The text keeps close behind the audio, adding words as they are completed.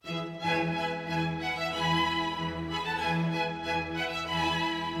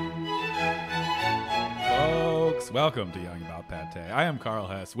Welcome to Young About Pate. I am Carl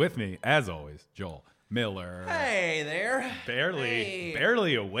Hess. With me, as always, Joel Miller. Hey there.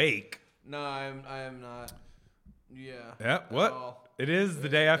 Barely awake. No, I'm not. Yeah. Yeah, what? It is the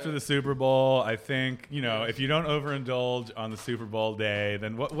day after the Super Bowl. I think, if you don't overindulge on the Super Bowl day,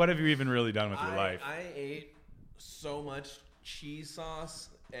 then what have you even really done with your life? I ate so much cheese sauce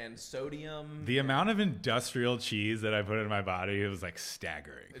and sodium. The amount of industrial cheese that I put in my body, it was like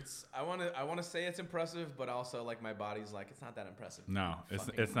staggering. I want to say it's impressive, but also like my body's like, it's not that impressive. No,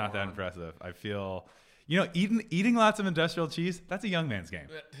 it's not that impressive. I feel, eating lots of industrial cheese, that's a young man's game.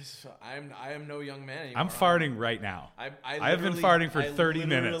 I am no young man anymore. I'm farting right now. I have been farting for 30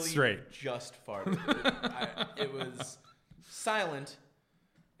 minutes straight. Just farted. It was silent.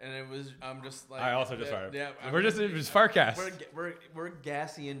 And I'm just like. I also just farted. Yeah, we're just fartcast. We're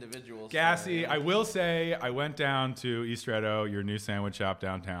gassy individuals. Gassy. I will say, I went down to Eastretto, your new sandwich shop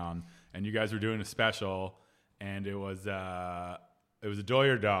downtown, and you guys were doing a special, and it was a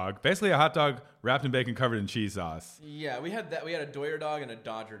Doyer dog, basically a hot dog wrapped in bacon, covered in cheese sauce. Yeah, we had that. We had a Doyer dog and a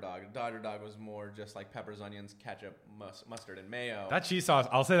Dodger dog. A Dodger dog was more just like peppers, onions, ketchup, mustard, and mayo. That cheese sauce,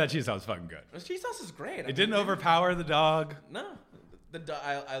 I'll say that cheese sauce is fucking good. The cheese sauce is great. It didn't overpower the dog. No.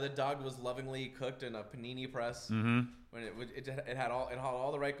 The dog was lovingly cooked in a panini press. Mm-hmm. When it had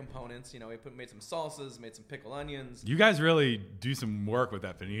all the right components. We made some salsas, made some pickled onions. You guys really do some work with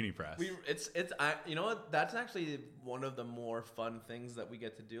that panini press. You know what? That's actually one of the more fun things that we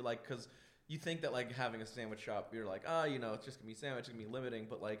get to do. Like, because you think that like having a sandwich shop, you're like, it's just gonna be sandwich, it's gonna be limiting.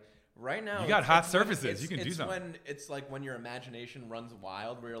 But like right now, you got hot surfaces. You can do something. It's like when your imagination runs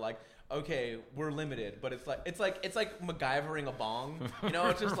wild, where you're like, okay, we're limited, but it's like MacGyvering a bong.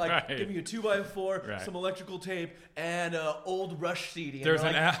 It's just like right. Give me a 2x4, right. some electrical tape, and old Rush CD. Does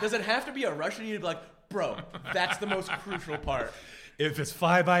it have to be a Rush CD? To be like, bro, that's the most crucial part. If it's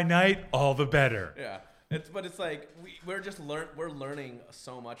fly by night, all the better. Yeah. It's like we're learning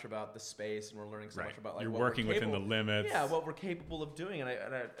so much about the space, and we're learning so much about like you're what working within the limits. Yeah, what we're capable of doing,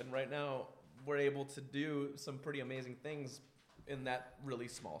 and right now we're able to do some pretty amazing things in that really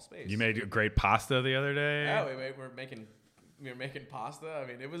small space. You made great pasta the other day. Yeah, we're making pasta. I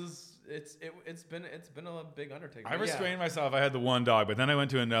mean, it's been a big undertaking. I restrained myself. I had the one dog, but then I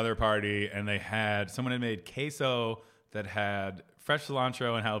went to another party and someone had made queso that had fresh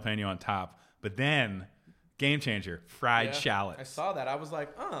cilantro and jalapeno on top, but then game changer, fried shallots. I saw that. I was like,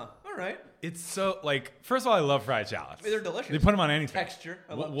 all right. It's so, first of all, I love fried shallots. They're delicious. They put them on anything. Texture.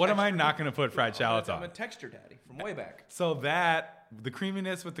 What am I not going to put fried shallots on? I'm a texture daddy from way back. So the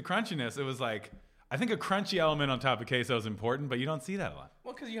creaminess with the crunchiness, it was like, I think a crunchy element on top of queso is important, but you don't see that a lot.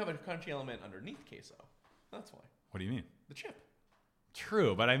 Well, because you have a crunchy element underneath queso. That's why. What do you mean? The chip.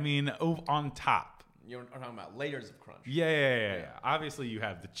 True, but I mean on top. You're talking about layers of crunch. Yeah. Obviously, you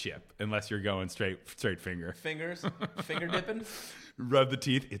have the chip, unless you're going straight finger. Finger dipping. Rub the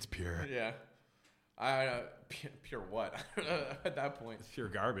teeth. It's pure. Yeah. Pure what? At that point, it's pure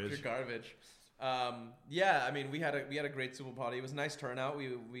garbage. Pure garbage. Yeah. I mean, we had a great Super Bowl party. It was a nice turnout.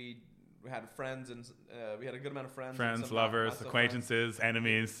 We had friends and we had a good amount of friends. Friends, lovers, acquaintances,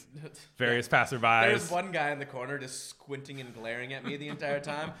 enemies, various passerbys. There was one guy in the corner just squinting and glaring at me the entire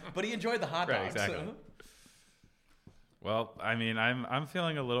time, but he enjoyed the hot dogs. Right, exactly. So. Well, I mean, I'm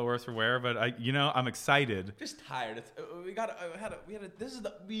feeling a little worse for wear, but I'm excited. Just tired.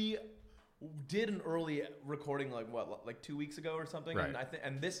 We did an early recording like 2 weeks ago or something, right.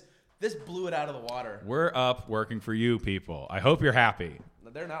 And this blew it out of the water. We're up working for you people. I hope you're happy.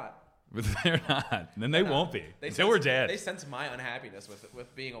 They're not. But they're not. And they won't be until we're dead. They sense my unhappiness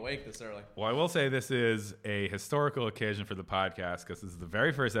with being awake this early. Well, I will say this is a historical occasion for the podcast because this is the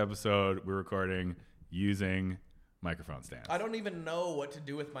very first episode we're recording using microphone stands. I don't even know what to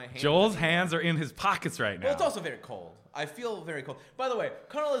do with my hands. Joel's hands are in his pockets right now. Well, it's also very cold. I feel very cold. By the way,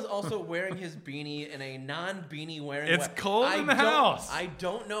 Carl is also wearing his beanie in a non-beanie wearing way. It's cold in the house. I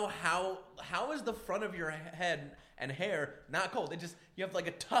don't know how is the front of your head and hair not cold? You have like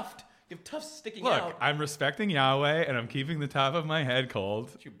a tuft. You have tufts sticking out. Look, I'm respecting Yahweh, and I'm keeping the top of my head cold,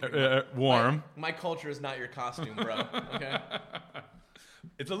 warm. My culture is not your costume, bro. Okay.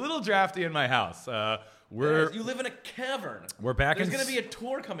 It's a little drafty in my house. You live in a cavern. We're back. There's going to be a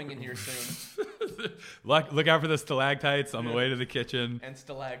tour coming in here soon. Look out for the stalactites on the way to the kitchen. And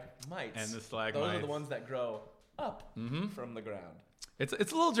stalagmites. And the stalagmites. Those are the ones that grow up from the ground. It's a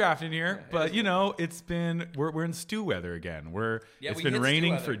little drafty in here, but it's been we're in stew weather again. It's been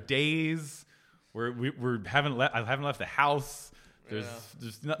raining for days. I haven't left the house.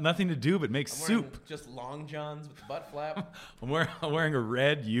 There's nothing to do but make I'm wearing soup. just long johns with the butt flap. I'm wearing a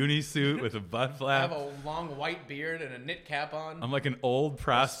red uni suit with a butt I flap. have a long white beard and a knit cap on. I'm like an old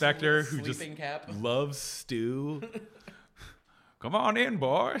prospector who just sleeping cap. loves stew. Come on in,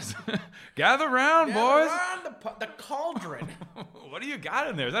 boys. Gather round, boys. Around the cauldron. What do you got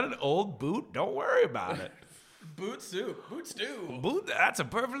in there? Is that an old boot? Don't worry about it. Boot soup. Boot stew. Boot, that's a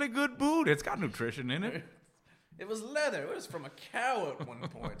perfectly good boot. It's got nutrition in it. It was leather. It was from a cow at one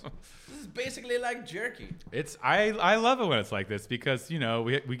point. This is basically like jerky. I love it when it's like this because, you know,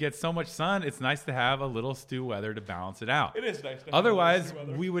 we get so much sun. It's nice to have a little stew weather to balance it out. It is nice to have Otherwise, a little stew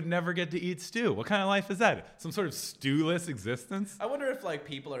weather. we would never get to eat stew. What kind of life is that? Some sort of stewless existence? I wonder if like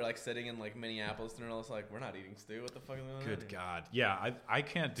people are like sitting in like Minneapolis and they're all like, we're not eating stew. What the fuck are we doing? Good God. Yeah, I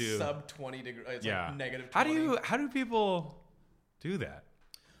can't do. Sub 20 degrees. It's Yeah. like negative 20. How do people do that?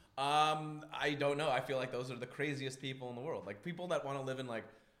 I don't know. I feel like those are the craziest people in the world. Like people that want to live in like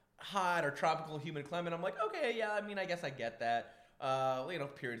hot or tropical humid climate. I'm like, okay, yeah. I mean, I guess I get that. You know,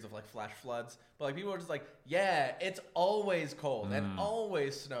 periods of like flash floods. But like people are just like, yeah, it's always cold and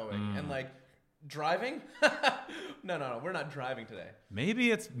always snowing and like driving. No, we're not driving today.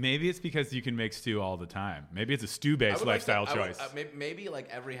 Maybe it's because you can make stew all the time. Maybe it's a stew-based lifestyle choice. Maybe like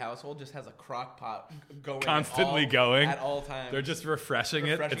every household just has a crock pot going Constantly going at all times. They're just refreshing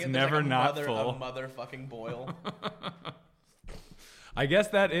it. It's There's never like not a full. motherfucking boil. I guess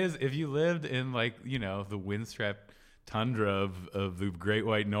that is if you lived in like, you know, the windswept tundra of the Great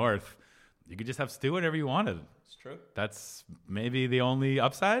White North, you could just have stew whenever you wanted. It's true. That's maybe the only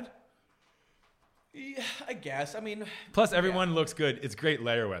upside. Yeah, I guess. I mean, Plus, everyone looks good. It's great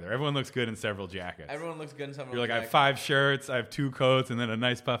layer weather. Everyone looks good in several jackets. everyone looks good in some. You're like, I have 5 shirts, I have 2 coats, and then a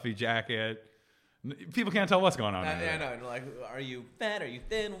nice puffy jacket. People can't tell what's going on. I know. Like, are you fat? Are you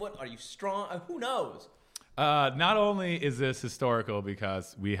thin? What? Are you strong? Who knows? Not only is this historical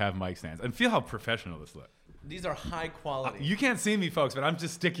because we have mic stands, and feel how professional this looks. These are high quality. You can't see me, folks, but I'm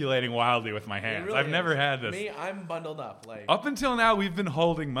gesticulating wildly with my It hands. really I've is. never had this. Me, I'm bundled up. Like Up until now, we've been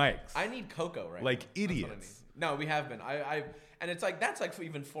holding mics. I need cocoa, right? Like That's what I idiots. need. No, we have been. And it's like that's like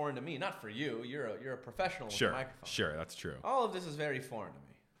even foreign to me. Not for you. You're a professional with a microphone. Sure, that's true. All of this is very foreign to me.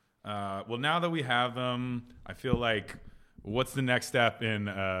 Well, now that we have them, I feel like what's the next step in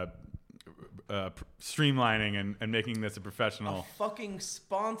streamlining and making this a professional? A fucking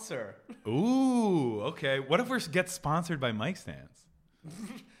sponsor. Ooh, okay. What if we get sponsored by mic stands?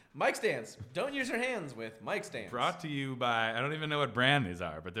 Mic stands. Don't use your hands with mic stands. Brought to you by, I don't even know what brand these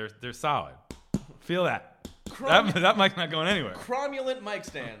are, but they're solid. Feel that. Crum- That mic's not going anywhere. Cromulent mic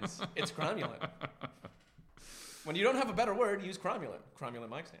stands. It's cromulent. When you don't have a better word, use cromulent. Cromulent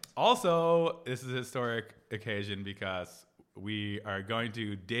mic stands. Also, this is a historic occasion because we are going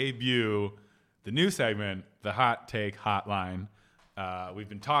to debut the new segment, the Hot Take Hotline. We've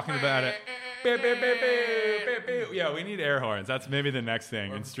been talking about it. Yeah, we need air horns. That's maybe the next thing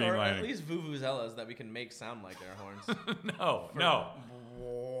in Or at streamlining. least vuvuzelas that we can make sound like air horns.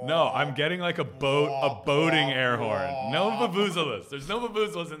 No, I'm getting like a boating air horn. No vuvuzelas. There's no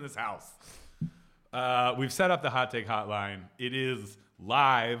vuvuzelas in this house. We've set up the Hot Take Hotline. It is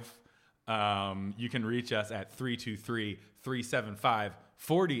live. You can reach us at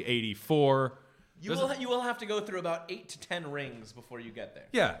 323-375-4084. You will have to go through about 8 to 10 rings before you get there.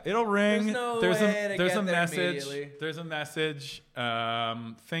 Yeah, it'll ring. There's no there's way a to there's get a there message. immediately. There's a message.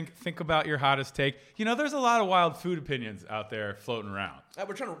 Think about your hottest take. You know, there's a lot of wild food opinions out there floating around.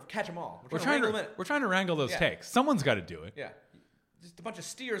 We're trying to catch them all. We're trying to wrangle them in. we're trying to wrangle those Yeah. takes. Someone's got to do it. Yeah. Just a bunch of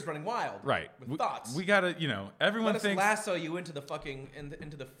steers running wild. Right. With thoughts. We gotta, everyone Let us thinks lasso you into the fucking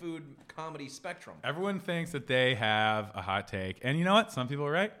into the food comedy spectrum. everyone thinks that they have a hot take, and you know what? Some people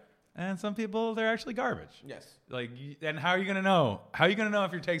are right, and some people they're actually garbage. Yes. And how are you gonna know? How are you gonna know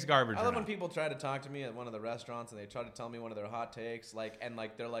if your take's garbage? I or love not? when people try to talk to me at one of the restaurants and they try to tell me one of their hot takes, and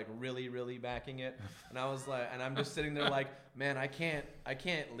they're like really, really backing it. And I was like, and I'm just sitting there like, man, I can't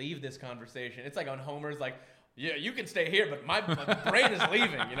leave this conversation. It's like on Homer's like, yeah, you can stay here, but my brain is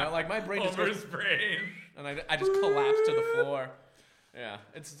leaving. Like my brain just Homer's goes, brain. and I just collapse to the floor. Yeah,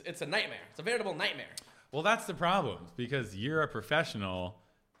 it's a nightmare. It's a veritable nightmare. Well, that's the problem because you're a professional.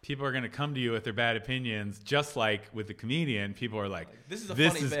 People are going to come to you with their bad opinions, just like with the comedian. People are like, this is a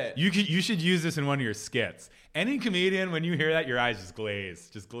funny bit. You should use this in one of your skits. Any comedian, when you hear that, your eyes just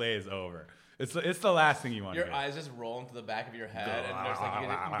glaze over. It's the last thing you want to Your hear. eyes just roll into the back of your head, and there's like you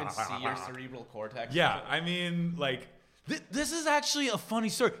can see your cerebral cortex. Yeah, I mean, like, this is actually a funny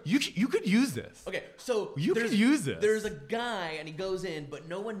story. You could use this. Okay, so You could use this. There's a guy, and he goes in, but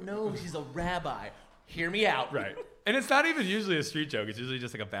no one knows he's a rabbi. Hear me out. Right. And it's not even usually a street joke. It's usually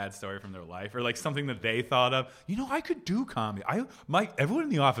just like a bad story from their life or like something that they thought of. You know, I could do comedy. Everyone in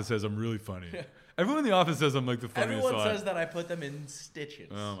the office says I'm really funny. Everyone in the office says I'm like the funniest Everyone one. says that I put them in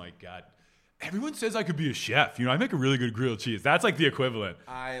stitches. Oh my God. Everyone says I could be a chef. You know, I make a really good grilled cheese. That's like the equivalent.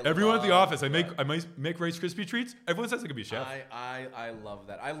 Everyone at the office, I might make Rice Krispie treats. Everyone says I could be a chef. I love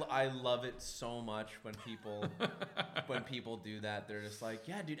that. I love it so much when people do that. They're just like,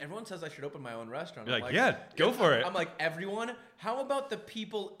 yeah, dude. Everyone says I should open my own restaurant. You're like, yeah, go for it. I'm like, everyone. How about the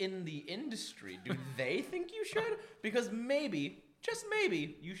people in the industry? Do they think you should? Because maybe, just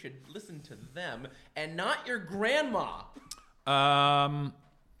maybe, you should listen to them and not your grandma.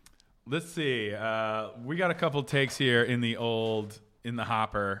 Let's see. We got a couple takes here in the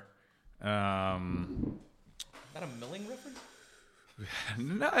hopper. Is that a milling reference?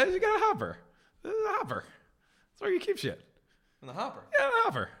 No, you got a hopper. This is a hopper. That's where you keep shit. In the hopper? Yeah, the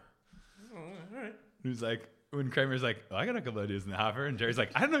hopper. Oh, all right. He's like, when Kramer's like, oh, I got a couple ideas in the hopper. And Jerry's like,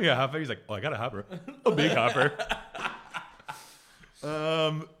 I don't know you got a hopper. He's like, oh, I got a hopper. A big hopper.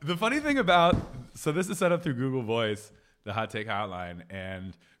 The funny thing about, so this is set up through Google Voice, the hot take hotline,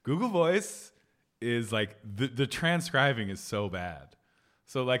 and Google Voice is like the transcribing is so bad.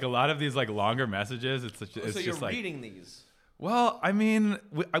 So like a lot of these like longer messages, it's So just you're like reading these. Well, I mean,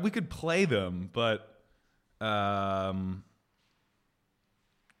 we could play them, but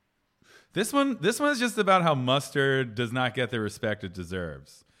this one is just about how Mustard does not get the respect it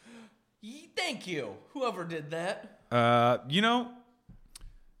deserves. Thank you, whoever did that. You know,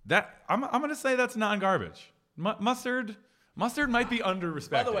 that I'm gonna say that's non-garbage. Mustard might be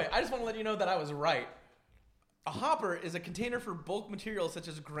under-respected. By the way, I just want to let you know that I was right. A hopper is a container for bulk materials such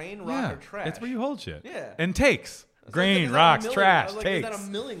as grain, rock, or trash. It's where you hold shit. Yeah. And takes. So Grain, is that rocks, a milling- trash, I was like, takes. Is that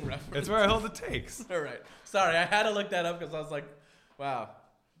a milling reference? It's where I hold the takes. All right. Sorry, I had to look that up because I was like, wow.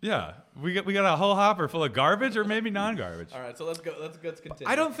 Yeah. We got a whole hopper full of garbage or maybe non-garbage. All right, so let's go. Let's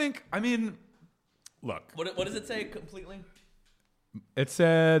continue. I don't think, I mean, look. What does it say completely? It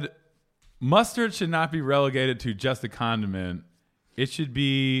said mustard should not be relegated to just a condiment. It should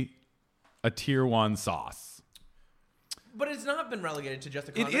be a tier 1 sauce. But it's not been relegated to just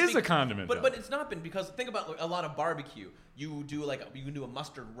a condiment. It is a condiment, But though. it's not been because think about a lot of barbecue. You can do a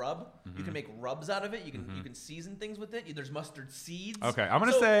mustard rub. Mm-hmm. You can make rubs out of it. You can season things with it. There's mustard seeds. Okay, I'm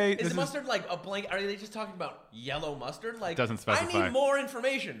gonna say is this the is- mustard like a blank? Are they just talking about yellow mustard? Like Doesn't specify. I need more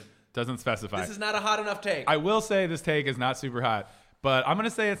information. Doesn't specify. This is not a hot enough take. I will say this take is not super hot, but I'm going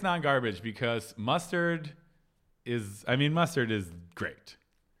to say it's non-garbage because mustard is great.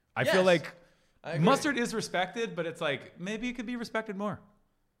 I feel Yes, like I agree. mustard is respected, but it's like maybe it could be respected more.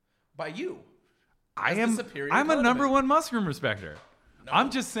 By you. I As the am superior I'm a condiment. number one mushroom respecter. No, I'm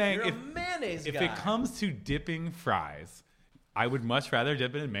just saying you're a mayonnaise if guy. it comes to dipping fries, I would much rather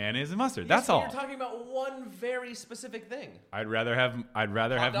dip it in mayonnaise and mustard. Yes, That's but all. You're talking about one very specific thing. I'd rather have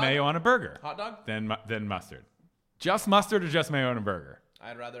dog? mayo on a burger Hot dog? than mustard. Just mustard or just mayo on a burger?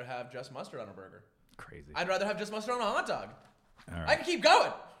 I'd rather have just mustard on a burger. Crazy. I'd rather have just mustard on a hot dog. All I right. can keep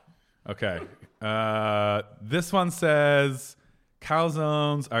going. Okay. This one says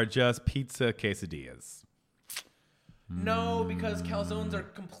calzones are just pizza quesadillas. No, because calzones are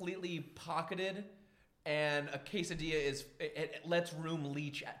completely pocketed, and a quesadilla it lets room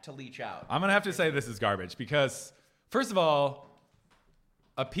leach out. I'm gonna have to say this is garbage because, first of all,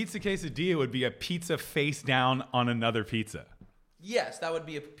 a pizza quesadilla would be a pizza face down on another pizza. Yes, that would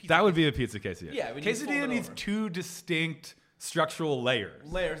be a pizza. That would be a pizza quesadilla. Yeah, when you fold quesadilla it needs over. 2 distinct structural layers.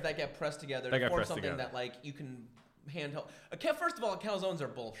 layers that get pressed together That to get form pressed something together. that like you can handheld. First of all, calzones are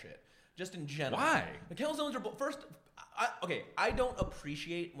bullshit. Just in general. Why? The calzones are I don't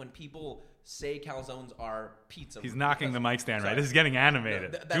appreciate when people say calzones are pizza. He's knocking the because- mic stand right. sorry. This is getting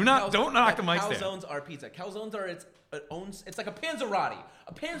animated. That Don't knock the mic stand. Calzones are pizza. Calzones are its own. It's like a panzerotti.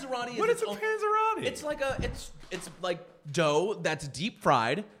 A panzerotti is What is its a own- panzerotti? It's like it's like dough that's deep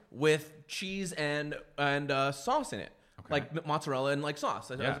fried with cheese and sauce in it, Okay. like mozzarella and like sauce.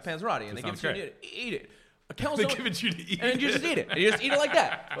 That's Yes. a panzerotti, and That they give it sounds to you and you eat it. A They calzone, give it to you to eat and you just it. eat it. And you just eat it like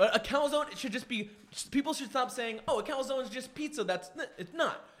that. But a calzone, it should just be. People should stop saying, "Oh, a calzone is just pizza." It's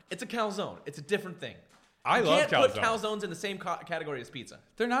not. It's a calzone. It's a different thing. I you love can't put calzones. calzones in the same category as pizza.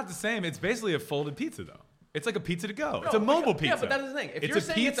 They're not the same. It's basically a folded pizza, though. It's like a pizza to go. It's No, a mobile yeah, pizza. but that's the thing. If It's you're a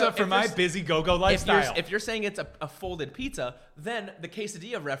saying pizza if for my you're- busy go-go lifestyle. If you're saying it's a folded pizza, then the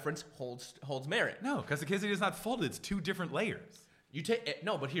quesadilla reference holds merit. No, because the quesadilla is not folded. It's 2 different layers. You take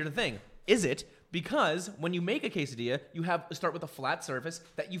no, but here's the thing: is it because when you make a quesadilla, you start with a flat surface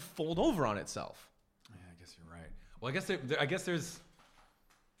that you fold over on itself? Yeah, I guess you're right. Well, I guess there's.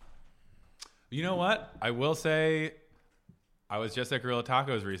 You know what? I will say, I was just at Gorilla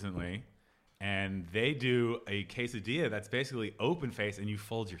Tacos recently, and they do a quesadilla that's basically open face, and you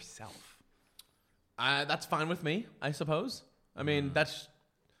fold yourself. That's fine with me, I suppose. I mean, that's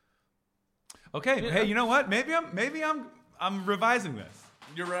Okay. Yeah. Hey, you know what? Maybe I'm revising this.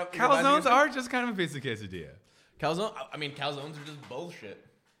 you're Calzones are just kind of a piece of quesadilla. calzone. I mean, calzones are just bullshit.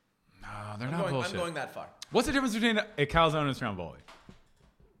 No, they're not bullshit. I'm going that far. What's the difference between a calzone and a stromboli?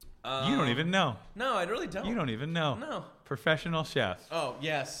 You don't even know. No, I really don't. You don't even know. No. Professional chef. Oh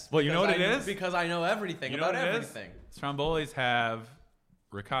yes. Well, you know Because what it I is? Because I know everything You know about what it is? everything. Strombolis have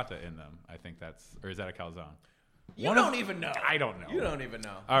ricotta in them. I think or is that a calzone? You don't even know. I don't know. You don't even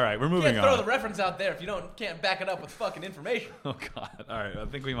know. All right, we're You moving can't throw on. the reference out there if you can't back it up with fucking information. Oh God! All right, I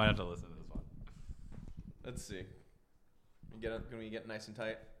think we might have to listen to this one. Let's see. Can we get nice and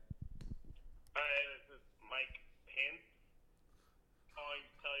tight? Hi, this is Mike Pence calling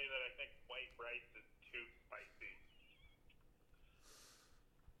to tell you that I think white rice is too spicy.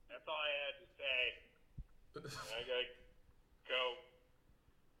 That's all I had to say. I gotta go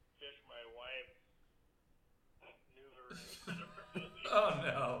fish my wife's new Oh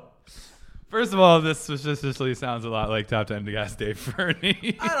no! First of all, this suspiciously sounds a lot like Top 10 to Gas Dave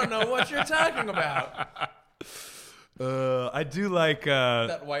Fernie. I don't know what you're talking about. I do like.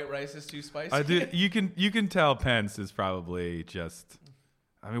 That white rice is too spicy. I do. You can tell Pence is probably just.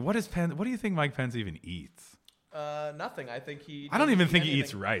 I mean, what do you think Mike Pence even eats? Nothing. I think he. I don't doesn't even eat think he anything.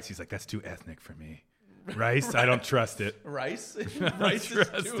 eats rice. He's like, that's too ethnic for me. Rice, I don't trust it. Rice.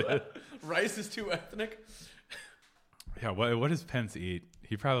 Trust Rice is too ethnic. Yeah, what does Pence eat?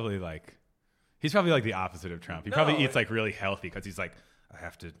 He's probably like the opposite of Trump. He probably eats like really healthy because he's like,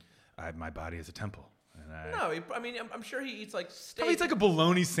 my body is a temple. And No, I'm sure he eats like steak. probably eats like a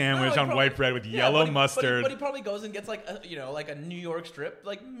bologna sandwich No, on he white probably- bread with yeah, yellow but he- mustard. But he probably goes and gets like a New York strip,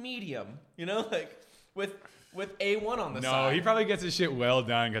 like medium, like with A1 on the side. No, he probably gets his shit well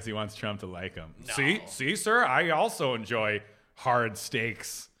done because he wants Trump to like him. No. See, sir, I also enjoy hard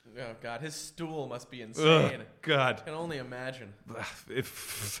steaks. Oh God, his stool must be Ugh, insane. God. I can only imagine.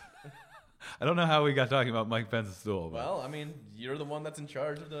 If I don't know how we got talking about Mike Pence's stool. But. Well, I mean, you're the one that's in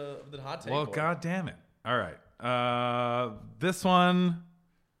charge of the hot take. Well, board. God damn it. All right. This one.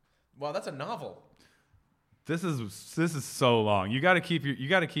 Wow, that's a novel. This is so long. You got to keep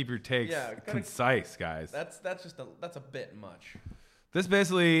your takes concise, guys. That's a bit much. This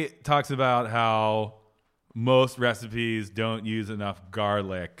basically talks about how most recipes don't use enough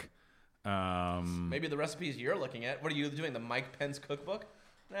garlic. Maybe the recipes you're looking at. What are you doing? The Mike Pence cookbook?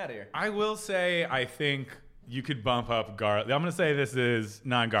 Get out of here. I will say I think you could bump up garlic. I'm going to say this is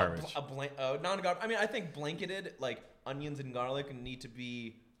non-garbage. Non-garbage. I mean, I think blanketed like onions and garlic need to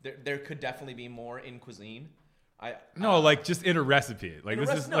be there. There could definitely be more in cuisine. No, like just in a recipe. Like In a this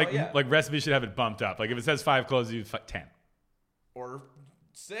rec- is no, like yeah. like recipes should have it bumped up. Like if it says 5 cloves, you 10. Or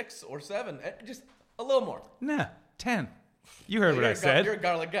 6 or 7. Just a little more. Nah, 10. You heard what I said. You're a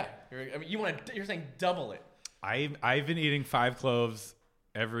garlic guy. You're saying double it. I've been eating 5 cloves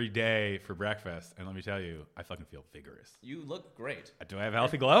every day for breakfast, and let me tell you, I fucking feel vigorous. You look great. Do I have a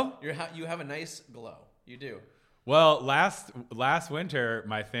healthy glow? You have a nice glow. You do. Well, last winter,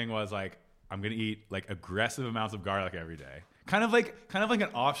 my thing was like I'm gonna eat like aggressive amounts of garlic every day. Kind of like an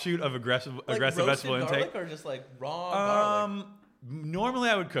offshoot of aggressive Like vegetable roasted intake. garlic or just like raw garlic? Normally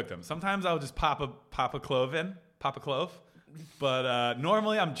I would cook them. Sometimes I would just pop a clove. But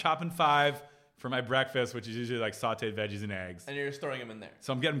normally I'm chopping 5 for my breakfast, which is usually like sauteed veggies and eggs. And you're just throwing them in there.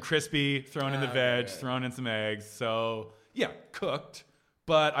 So I'm getting crispy, throwing in the veg, throwing in some eggs. So yeah, cooked.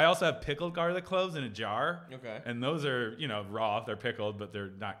 But I also have pickled garlic cloves in a jar. Okay. And those are, raw. They're pickled, but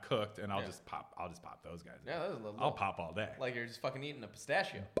they're not cooked. And I'll just pop those guys. Yeah, that's a little. I'll pop all day. Like you're just fucking eating a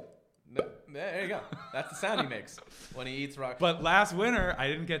pistachio. No, there you go. That's the sound he makes when he eats rock. But last winter, I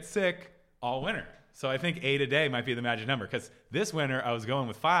didn't get sick all winter. So I think 8 a day might be the magic number. Because this winter, I was going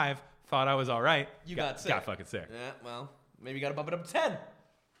with 5, thought I was all right. You got sick. Got fucking sick. Yeah, well, maybe you got to bump it up to 10.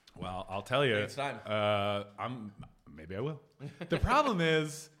 Well, I'll tell you. It's time. Maybe I will. The problem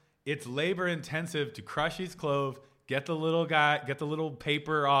is, it's labor intensive to crush each clove, get the little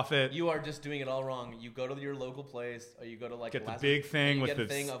paper off it. You are just doing it all wrong. You go to your local place, or you go to like Get the Lazarus, big thing and you with get a the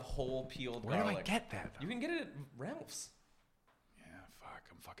thing of whole peeled Where garlic. do I get that? Though? You can get it at Ralph's. Yeah, fuck.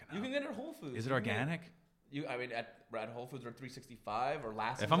 I'm fucking out. You can get it at Whole Foods. Is it You can get organic? at Whole Foods or 365 or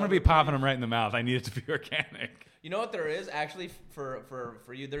Last. If I'm gonna be popping them right in the mouth, I need it to be organic. You know what there is actually for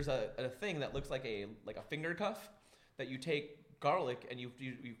you? There's a thing that looks like a finger cuff that you take garlic and you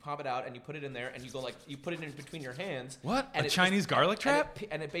pop it out and you put it in there and you go like you put it in between your hands. What? And A Chinese garlic trap?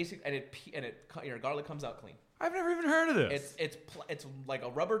 Your garlic comes out clean. I've never even heard of this. It's like a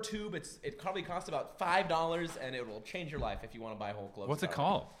rubber tube. It probably costs about $5 and it will change your life if you want to buy whole cloves. What's of it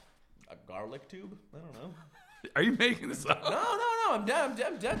garlic. called? garlic tube. I don't know. Are you making this up? No. I'm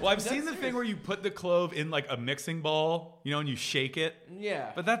dead. Well, I've seen the thing where you put the clove in like a mixing bowl, and you shake it.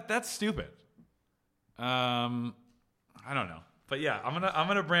 Yeah. But that's stupid. I don't know. But yeah, I'm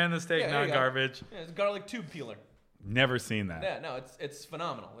gonna brand the steak non-garbage. Yeah, it's a garlic tube peeler. Never seen that. Yeah, no, it's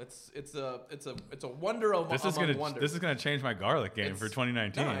phenomenal. It's a wonder among wonders. This is gonna change my garlic game for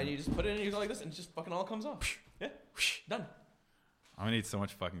 2019. No, and you just put it in and you go like this, and it just fucking all comes off. Yeah, done. I'm gonna eat so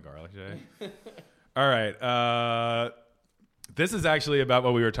much fucking garlic today. All right. This is actually about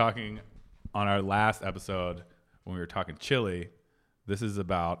what we were talking on our last episode when we were talking chili. This is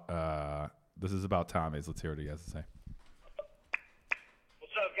about Tommy's. Let's hear what he has to say.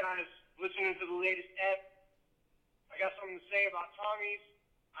 What's up, guys? Listening to the latest ep. I got something to say about Tommy's.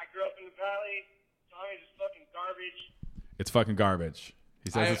 I grew up in the Valley. Tommy's is fucking garbage. It's fucking garbage. He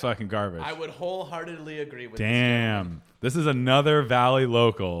says it's fucking garbage. I would wholeheartedly agree with Damn. This is another Valley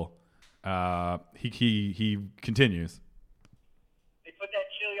local. He continues. They put that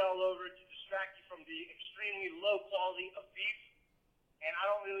chili all over to distract you from the extremely low quality of beef. And I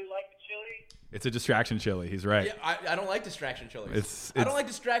don't really like the chili. It's a distraction chili. He's right. Yeah, I don't like distraction chilies. It's I don't like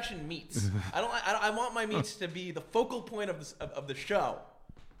distraction meats. I want my meats to be the focal point of the show.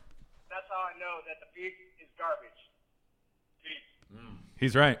 That's how I know that the beef is garbage. Peace.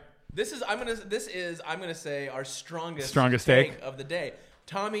 He's right. I'm gonna say our strongest take of the day.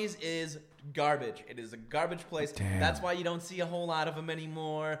 Tommy's is garbage. It is a garbage place. Damn. That's why you don't see a whole lot of them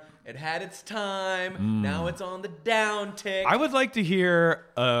anymore. It had its time. Now it's on the down tick. I would like to hear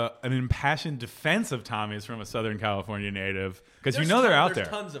an impassioned defense of Tommy's from a Southern California native, because they're out there.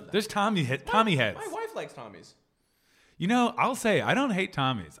 There's tons of them. There's Tommy heads. My wife likes Tommy's. I'll say I don't hate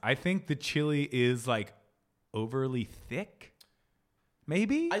Tommy's. I think the chili is like overly thick.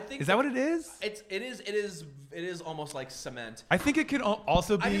 Maybe? I think is that what it is? It is almost like cement. I think it could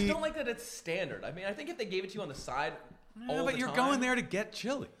also be. I just don't like that it's standard. I mean, I think if they gave it to you on the side, but you're going there to get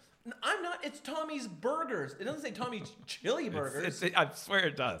chili. I'm not. It's Tommy's Burgers. It doesn't say Tommy's Chili Burgers. I swear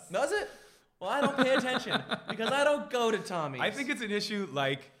it does. Does it? Well, I don't pay attention because I don't go to Tommy's. I think it's an issue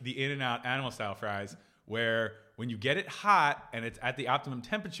like the In-N-Out animal style fries, where when you get it hot and it's at the optimum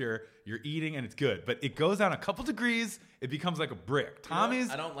temperature, you're eating and it's good. But it goes down a couple degrees, it becomes like a brick.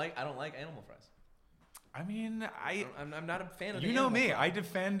 Tommy's. I don't like animal fries. I mean, I'm not a fan of. You know me. I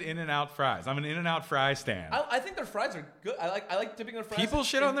defend In-N-Out fries. I'm an In-N-Out fry stan. I think their fries are good. I like dipping their fries. People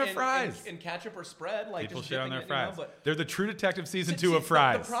shit on their fries in ketchup or spread. Like people just shit on their fries. But they're the True Detective season 2 of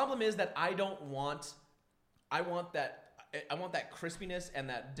fries. The problem is that I want that crispiness and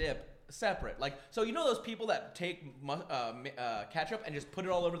that dip separate. Like, so those people that take ketchup and just put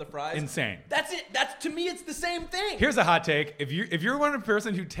it all over the fries. Insane. That's it. To me, it's the same thing. Here's a hot take: if you're one of the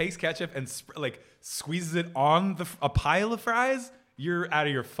person who takes ketchup and squeezes it on a pile of fries, you're out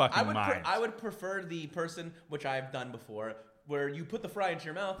of your fucking mind. I would prefer the person, which I've done before, where you put the fry into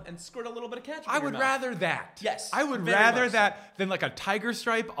your mouth and squirt a little bit of ketchup. I would rather that. Yes, I would very rather much that than like a tiger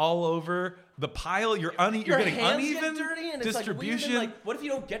stripe all over the pile. You're getting hands uneven get dirty and distribution. It's like weird, and what if you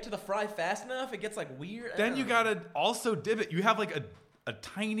don't get to the fry fast enough? It gets like weird. Then you gotta also dip it. You have like a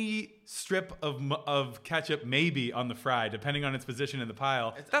tiny strip of ketchup maybe on the fry, depending on its position in the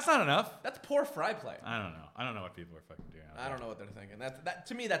pile. That's not enough. That's poor fry play. I don't know what people are fucking doing. I don't know what they're thinking. That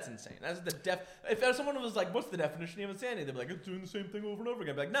to me, that's insane. That's if someone was like, "What's the definition of insanity?" They'd be like, "It's doing the same thing over and over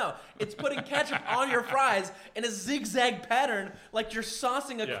again." I'd be like, no, it's putting ketchup on your fries in a zigzag pattern, like you're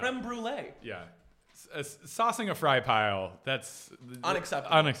saucing a creme brulee. Yeah, saucing a fry pile. That's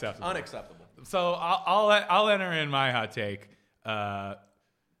unacceptable. Unacceptable. So I'll enter in my hot take.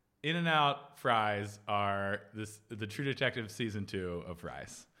 In-N-Out fries are the True Detective season 2 of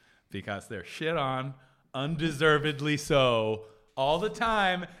fries, because they're shit on, undeservedly so, all the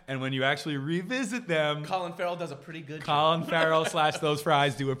time. And when you actually revisit them, Colin Farrell does a pretty good job. Colin Farrell / those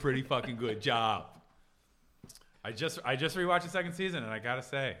fries do a pretty fucking good job. I just rewatched the second season, and I gotta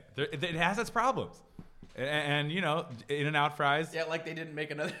say, it has its problems. And In-N-Out fries. Yeah, like they didn't make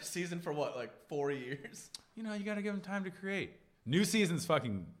another season for what, like 4 years. You gotta give them time to create. New season's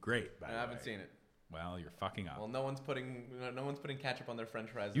fucking great. By the way. I haven't seen it. Well, you're fucking up. Well, no one's putting ketchup on their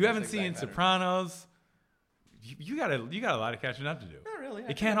French fries. You haven't seen Sopranos. You got a lot of catching up to do. Not really.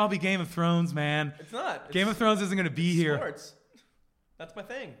 It can't all be Game of Thrones, man. It's not. Game of Thrones isn't going to be here. Sports. That's my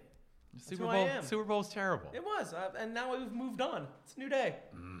thing. Super Bowl's terrible. It was, and now we've moved on. It's a new day.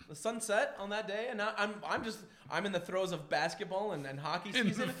 The sun set on that day, and now I'm in the throes of basketball and hockey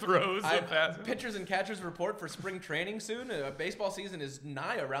season. In the throes of basketball. Pitchers and catchers report for spring training soon. Baseball season is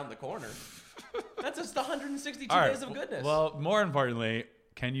nigh around the corner. That's just 162 days of goodness. Well, more importantly,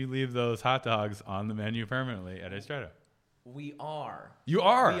 can you leave those hot dogs on the menu permanently at Estreto? We are. You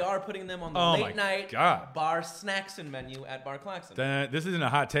are. We are putting them on the Oh late my night God. bar snacks and menu at Bar Claxon. This isn't a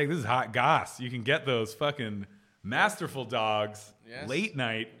hot take. This is hot goss. You can get those fucking masterful dogs Yes. late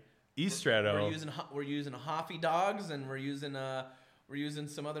night Estrato. We're using Hoffy dogs, and we're using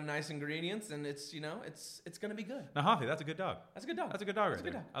some other nice ingredients, and it's it's gonna be good. Now, Hoffy, that's a good dog. That's a good dog. That's a good dog That's right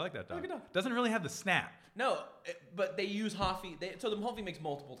a good there. dog. I like that dog. That's a good dog. Doesn't really have the snap. No, but they use Hoffy. So the Hoffy makes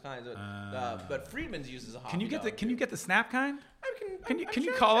multiple kinds of. But Friedman's uses a Hoffy. Can you get dog, Can you get the snap kind? Can You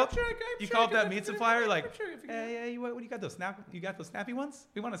call up that meat supplier like, hey, what do you got those snap? You got those snappy ones?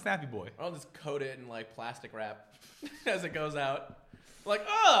 We want a snappy boy. I'll just coat it in like plastic wrap as it goes out. Like,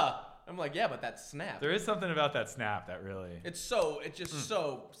 I'm like, yeah, but that's snap. There is something about that snap that really. It's just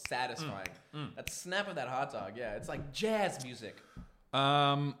so satisfying. That snap of that hot dog, yeah, it's like jazz music.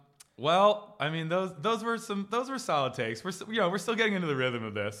 Well, I mean, those were solid takes. We're still getting into the rhythm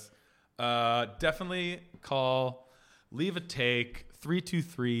of this. Definitely leave a take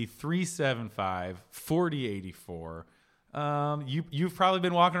 323-375-4084. You've probably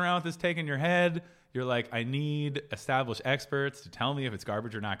been walking around with this take in your head. You're like, I need established experts to tell me if it's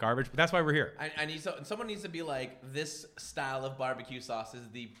garbage or not garbage. But that's why we're here. I need someone needs to be like, this style of barbecue sauce is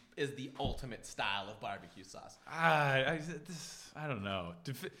the ultimate style of barbecue sauce. I don't know.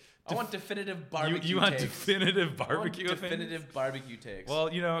 I want definitive barbecue. You want takes. definitive barbecue? I want definitive barbecue takes. Well,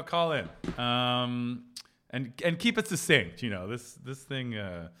 call in. And keep it succinct. This thing.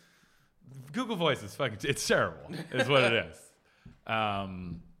 Google Voice is it's terrible. Is what it is.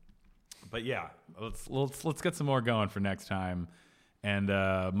 But yeah, let's get some more going for next time. And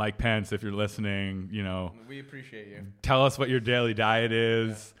Mike Pence, if you're listening, we appreciate you. Tell us what your daily diet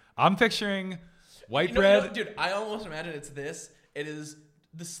is. Yeah. I'm picturing white bread. Dude, I almost imagine it's this. It is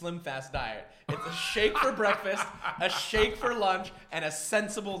the Slim Fast diet. It's a shake for breakfast, a shake for lunch, and a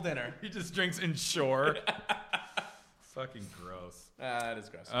sensible dinner. He just drinks Ensure. Fucking gross. That is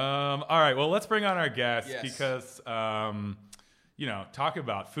gross. All right, well, let's bring on our guest Yes. because, talk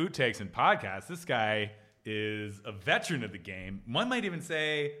about food takes and podcasts. This guy is a veteran of the game. One might even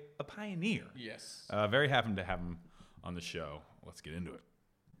say a pioneer. Yes. Very happy to have him on the show. Let's get into it.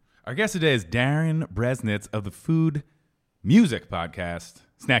 Our guest today is Darren Bresnitz of the Food Music Podcast,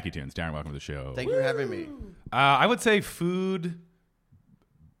 Snacky Tunes. Darren, welcome to the show. Thank you for having me. I would say food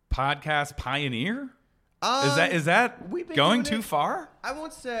podcast pioneer. Is that going too far? I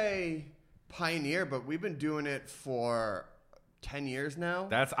won't say pioneer, but we've been doing it for 10 years now.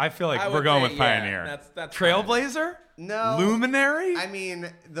 I feel like I we're would going say, with yeah, pioneer. that's Trailblazer? No. Luminary? I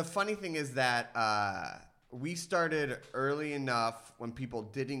mean, the funny thing is that we started early enough when people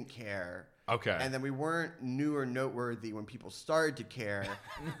didn't care. Okay. And then we weren't new or noteworthy when people started to care.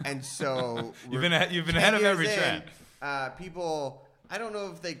 And so You've been ahead of every trend. People, I don't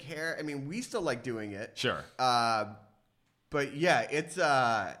know if they care. I mean, we still like doing it. Sure. But yeah,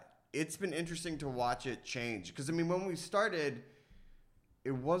 it's been interesting to watch it change. Because, I mean, when we started,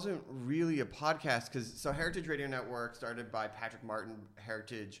 it wasn't really a podcast. So Heritage Radio Network, started by Patrick Martin,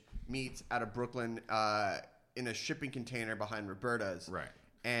 Heritage Meats out of Brooklyn, in a shipping container behind Roberta's. Right.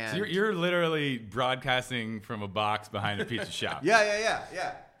 And So you're literally broadcasting from a box behind a pizza shop. Yeah.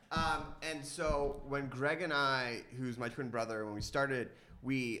 And so when Greg and I, who's my twin brother, when we started,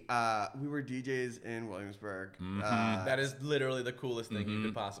 we were DJs in Williamsburg. That is literally the coolest thing you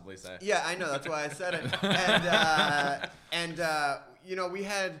could possibly say. Yeah, I know. That's why I said it. And we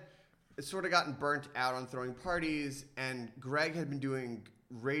had sort of gotten burnt out on throwing parties, and Greg had been doing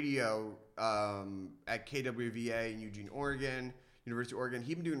radio at KWVA in Eugene, Oregon, University of Oregon.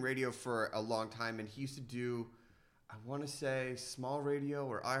 He'd been doing radio for a long time, and he used to do, I want to say, small radio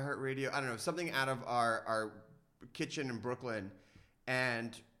or iHeartRadio. I don't know, something out of our kitchen in Brooklyn.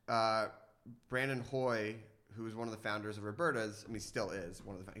 And Brandon Hoy, who was one of the founders of Roberta's, I mean, still is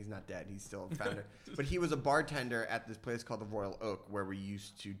he's not dead. He's still a founder. But he was a bartender at this place called the Royal Oak, where we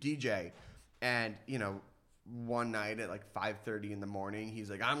used to DJ. And, one night at like 5:30 in the morning, he's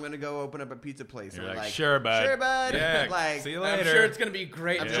like, I'm going to go open up a pizza place. You're and we're like, sure, bud. Sure, bud. Yeah, like, see you later. I'm sure it's going to be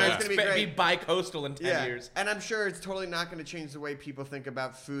great. I'm sure it's gonna be great. Be bi-coastal in 10 years. And I'm sure it's totally not going to change the way people think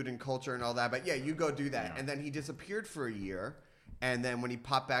about food and culture and all that. But yeah, you go do that. Yeah. And then he disappeared for a year. And then when he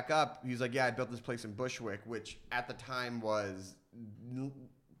popped back up, he was like, yeah, I built this place in Bushwick, which at the time was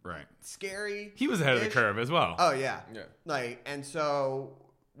Right. scary. He was ahead of the curve as well. Oh, yeah. Yeah. And so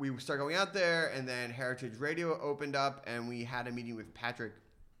we started going out there, and then Heritage Radio opened up, and we had a meeting with Patrick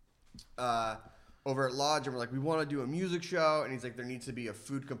over at Lodge, and we're like, we want to do a music show. And he's like, there needs to be a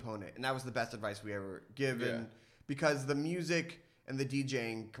food component. And that was the best advice we ever given because the music and the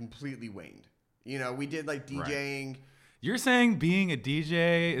DJing completely waned. We did like DJing. You're saying being a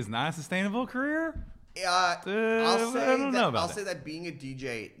DJ is not a sustainable career? I'll I say don't know about I'll that. say that being a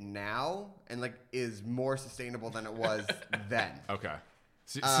DJ now and like is more sustainable than it was then. Okay.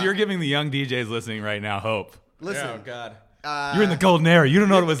 So you're giving the young DJs listening right now hope. Listen, Oh God. You're in the golden era. You don't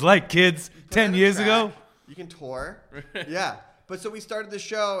know what it was like, kids. put 10 on a years track, ago. you can tour. Yeah, but so we started the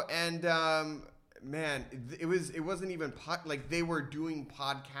show, and man, it wasn't even like they were doing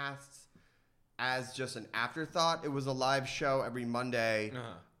podcasts as just an afterthought. It was a live show every Monday.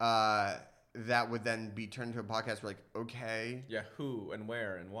 That would then be turned into a podcast. We're like, okay. Yeah. Who and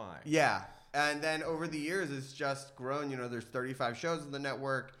where and why? Yeah. And then over the years, it's just grown. You know, there's 35 shows on the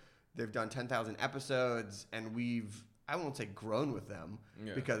network. They've done 10,000 episodes, and I won't say grown with them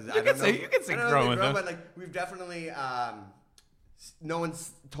because You can say grown with them. But like we've definitely, no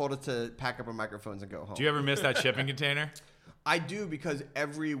one's told us to pack up our microphones and go home. Do you ever miss that shipping container? I do, because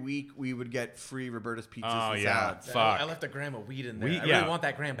every week we would get free Roberta's pizzas Oh, and yeah. salads. Fuck. I left a gram of weed in there. I really want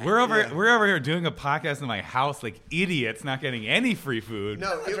that gram back. We're over here doing a podcast in my house like idiots, not getting any free food.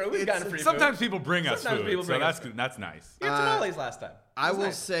 No, That's right, we've gotten free Sometimes people bring us Sometimes food, people so bring us that's nice. You had tamales last time. I It was will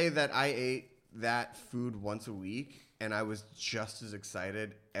nice. say that I ate that food once a week, and I was just as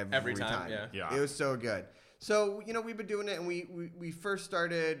excited every time, yeah. Yeah. It was so good. So, you know, we've been doing it, and we first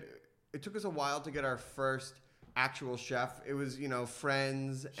started, it took us a while to get our first actual chef. It was, you know,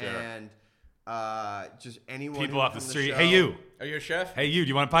 friends and just anyone. People off the from street. show. Hey, you. Are you a chef? Hey, you. Do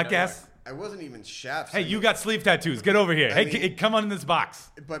you want a podcast? I wasn't even chef. Hey, you got sleeve tattoos. Get over here. I Hey, mean- come on in this box.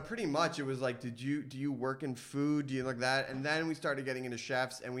 But pretty much it was like, do you work in food? Do you like that? And then we started getting into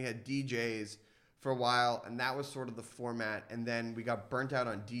chefs, and we had DJs for a while, and that was sort of the format. And then we got burnt out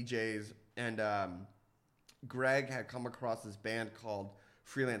on DJs, and Greg had come across this band called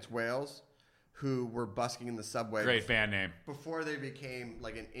Freelance Whales, who were busking in the subway. Great band name. Before they became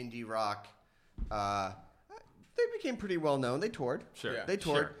like an indie rock. They became pretty well known. They toured. Sure. Yeah. They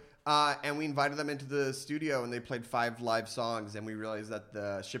toured. Sure. And we invited them into the studio, and they played 5 live songs, and we realized that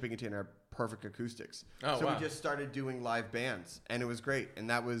the shipping container had perfect acoustics. Oh, so wow. we just started doing live bands, and it was great. And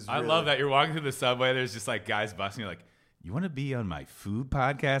that was I love that. You're walking through the subway. There's just like guys busting. You're like, you want to be on my food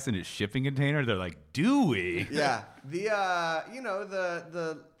podcast in a shipping container? They're like, do we? Yeah. The, you know,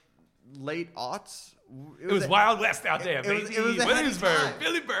 the late aughts. It was Wild West out there, it baby. was a heady Williamsburg, time.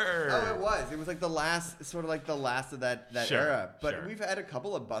 Phillipsburg. Oh, it was. It was like the last, sort of like the last of that Sure, era. But sure. we've had a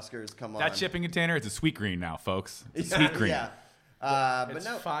couple of buskers come on. That shipping container, it's a sweet green now, folks. It's a Yeah, sweet green. Yeah. But It's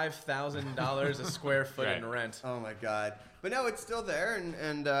no. $5,000 a square foot Right. in rent. Oh my God. But no, it's still there,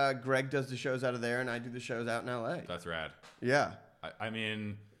 and Greg does the shows out of there, and I do the shows out in LA. That's rad. Yeah. I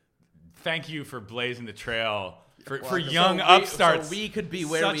mean, thank you for blazing the trail for Welcome. young So upstarts. we could be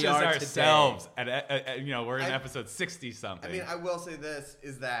where such we as are ourselves. You know, we're in I- episode 60 something. I mean, I will say this,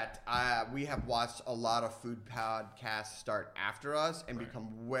 is that we have watched a lot of food podcasts start after us and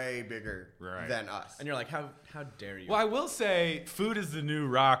become way bigger Right. than us. And you're like, how dare you? Well, I will say, "Food is the New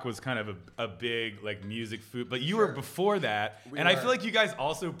Rock" was kind of a big like music food, but you were Sure. before that, We and I were. feel like you guys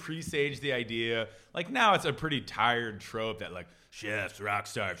also presaged the idea. Like now, it's a pretty tired trope that like chefs, rock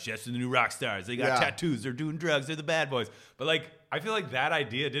stars, chefs are the new rock stars. They got Yeah. tattoos, they're doing drugs, they're the bad boys. But like, I feel like that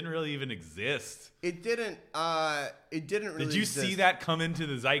idea didn't really even exist. It didn't really Did you exist. see that come into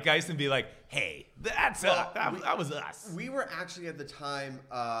the zeitgeist and be like, "Hey, that's that was us"? We were actually at the time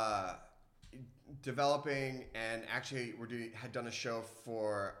developing, and actually had done a show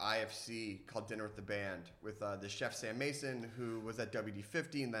for IFC called Dinner with the Band with the chef Sam Mason, who was at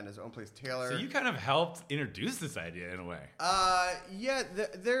WD-50 and then his own place Taylor. So you kind of helped introduce this idea in a way. Yeah,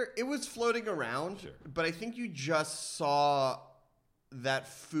 there it was floating around, Sure. but I think you just saw that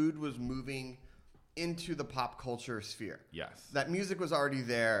food was moving into the pop culture sphere. Yes. That music was already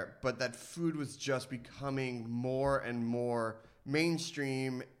there, but that food was just becoming more and more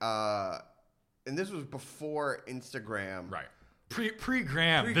mainstream. And this was before Instagram. Right.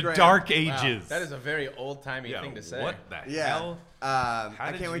 Pre-Graham, the Pre-Graham. dark Wow, ages. that is a very old timey Yeah, thing to say. What the Yeah. hell?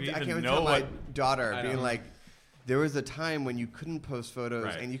 I did can't wait. you I even can't wait to know tell my what- daughter I being know. like, there was a time when you couldn't post photos,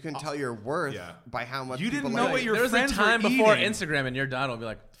 Right. and you couldn't tell your worth Yeah. by how much You didn't people know like what it. your there was a friends were time before eating. Instagram, and your daughter will be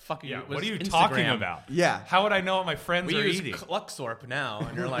like, "Fuck you." Yeah. what's What are you Instagram? talking about? Yeah. How would I know what my friends We are use eating? Luxorp now,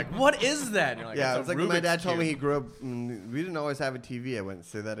 and you're like, "What is that?" And you're like, Yeah, "It's it's a like when my Rubik's dad told me he Cube." grew up. We didn't always have a TV. I wouldn't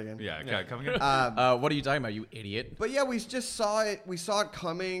say that again. Yeah. Okay. Come again. What are you talking about, you idiot? But yeah, we just saw it. We saw it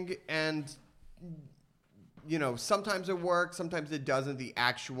coming, and you know, sometimes it works, sometimes it doesn't. The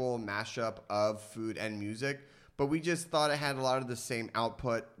actual mashup of food and music, but we just thought it had a lot of the same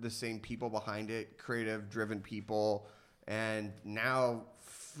output, the same people behind it, creative-driven people, and now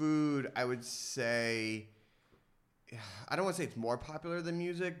food. I would say, I don't want to say it's more popular than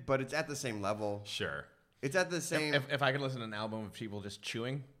music, but it's at the same level. Sure. It's at the same. If I could listen to an album of people just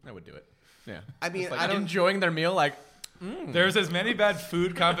chewing, I would do it. Yeah. I mean, Just, like, I don't. enjoying their meal like. There's as many bad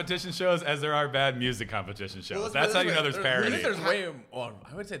food competition shows as there are bad music competition shows. Well, let's That's put how it you this know way. there's I parody. think there's way. Well,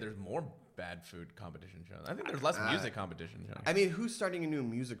 I would say there's more bad food competition shows. I think there's less music competition shows. I mean, who's starting a new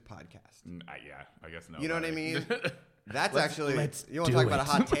music podcast? Yeah, I guess no. You know what I mean? That's Let's actually. You want do to talk about a it.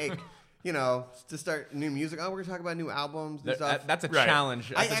 hot take? You know, to start new music. Oh, we're gonna talk about new albums and stuff. That's a Right.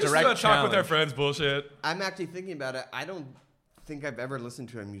 challenge. I That's a actually direct Just talk challenge. with our friends, bullshit. I'm actually thinking about it. I don't think I've ever listened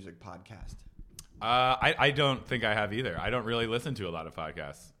to a music podcast. I don't think I have either. I don't really listen to a lot of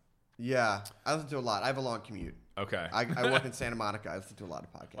podcasts. Yeah, I listen to a lot. I have a long commute. Okay. I work in Santa Monica. I listen to a lot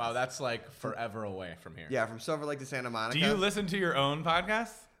of podcasts. Wow, that's like forever away from here. Yeah, from Silver Lake to Santa Monica. Do you listen to your own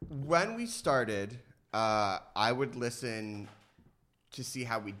podcasts? When we started, I would listen to see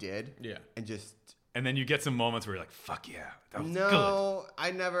how we did. Yeah. And just And then you get some moments where you're like, fuck yeah, that was good. no,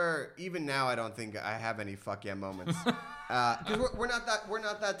 I never. Even now, I don't think I have any fuck yeah moments. Because we're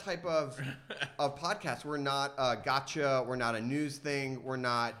not that type of podcast. We're not gotcha. We're not a news thing. We're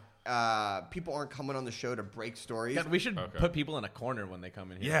not. People aren't coming on the show to break stories. Yeah, we should Okay. put people in a corner when they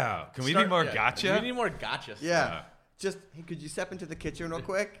come in here. Yeah. Can we be more gotcha? We need more gotcha. Stuff. Yeah. Just hey, could you step into the kitchen real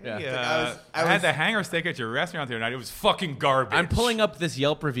quick? Yeah. It's Yeah. like I had the hanger steak at your restaurant the other night. It was fucking garbage. I'm pulling up this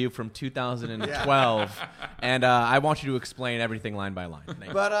Yelp review from 2012, and I want you to explain everything line by line. Thank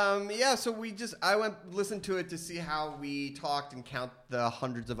you. But yeah, so I went listened to it to see how we talked and count the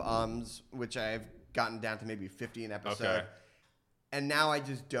hundreds of ums, which I've gotten down to maybe 50 an episode. Okay. And now I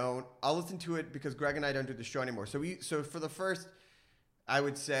just don't. I'll listen to it because Greg and I don't do the show anymore. So for the first, I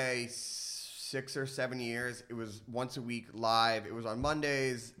would say 6 or 7 years, it was once a week live. It was on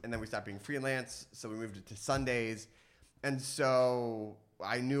Mondays, and then we stopped being freelance, so we moved it to Sundays. And so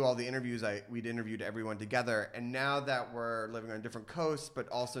I knew all the interviews. We'd interviewed everyone together. And now that we're living on different coasts, but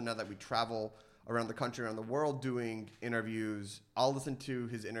also now that we travel around the country, around the world doing interviews, I'll listen to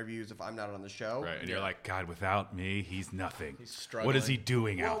his interviews if I'm not on the show. Right. And you're like, God, without me, he's nothing. He's struggling. What is he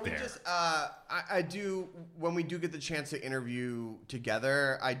doing Well, out we there? just, I do, when we do get the chance to interview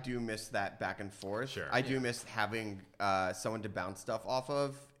together, I do miss that back and forth. Sure. I do miss having someone to bounce stuff off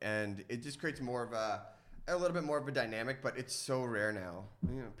of, and it just creates more of a little bit more of a dynamic, but it's so rare now.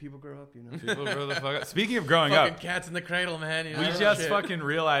 You know, people grow up, you know. People grow the fuck up. Speaking of growing Fucking up, cats in the cradle, man. You know, we that just shit. fucking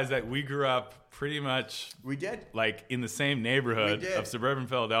realized that we grew up pretty much We did. like in the same neighborhood We did. of suburban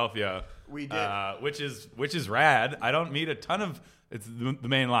Philadelphia. We did. Which is rad. I don't meet a ton of it's the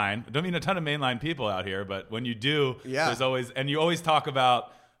main line. I don't meet a ton of mainline people out here, but when you do, Yeah. there's always and you always talk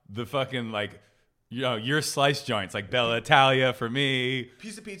about the fucking like your slice joints like Bella Italia for me.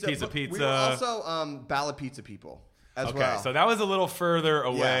 Pizza Pizza. Pizza but We were Pizza. also Ballad Pizza people as Okay, well. so that was a little further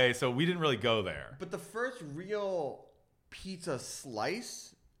away, Yeah. so we didn't really go there. But the first real pizza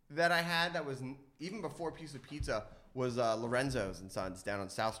slice that I had that was even before Pizza Pizza was Lorenzo's and Sons down on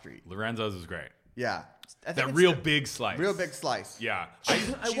South Street. Lorenzo's is great. Yeah. I think That it's real the- big slice. Real big slice. Yeah. I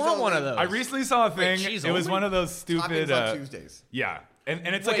Cheese want one of only. those. I recently saw a thing. cheese It was only? one of those stupid. Toppings on Tuesdays. Yeah, and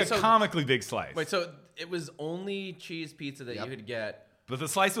it's Wait, like a so- comically big slice. Wait, so it was only cheese pizza that Yep. you could get. But the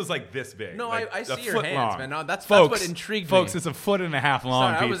slice was like this big. No, like I a see your foot hands, long. man. No, that's folks, what intrigued folks, me. it's a foot and a half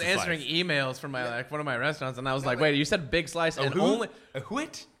long. Sorry, I was pizza answering slice. emails from my one of my restaurants, and I was like, "Wait, you said big slice and only?" A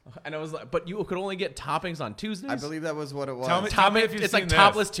what? And I was like, "But you could only get toppings on Tuesdays." I believe that was what it was. Tell me if you've it's seen like this.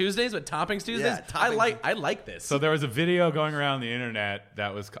 topless Tuesdays, but toppings Tuesdays. Yeah, I like this. So there was a video going around the internet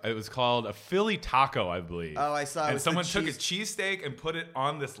that was called a Philly taco, I believe. Oh, I saw it And with the someone took a cheese- cheesesteak and put it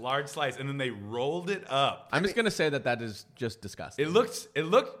on this large slice, and then they rolled it up. I'm just gonna say that is just disgusting. It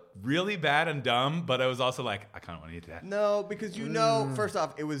looked really bad and dumb, but I was also like, I kind of want to eat that. No, because you know, first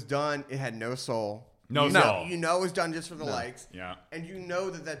off, it was done. It had no soul. No You soul. know, you know it was done just for the likes. Yeah. And you know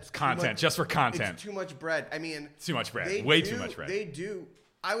that's too Content, much- just for content. It's too much bread. I mean, Too much bread. they Way do- too much bread. They do.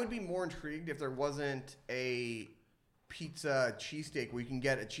 I would be more intrigued if there wasn't a pizza cheesesteak where you can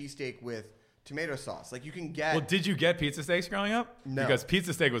get a cheesesteak with tomato sauce. Like you can get. Well, did you get pizza steaks growing up? No. Because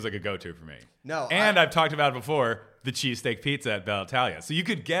pizza steak was like a go-to for me. No, And I've talked about it before, the cheesesteak pizza at Bella Italia. So you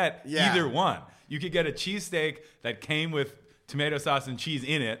could get Yeah. either one. You could get a cheesesteak that came with tomato sauce and cheese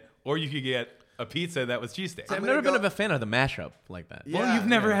in it, or you could get a pizza that was cheesesteak. I've I'm never gonna been go- a fan of the mashup like that. Yeah. Well, you've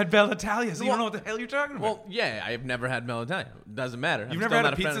never had Bella Italia, so you Well- don't know what the hell you're talking about. Well, yeah, I've never had Melitania. Doesn't matter. You've never had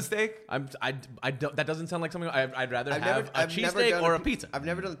a pizza steak? I don't. That doesn't sound like something I'd rather I've have never, a I've never cheesesteak done or a pi- pizza. I've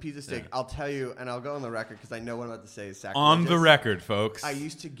never done the pizza steak. Yeah. I'll tell you, and I'll go on the record because I know what I'm about to say is sacrilegious. On the record, folks. I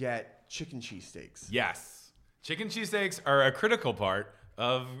used to get chicken cheesesteaks. Yes. Chicken cheesesteaks are a critical part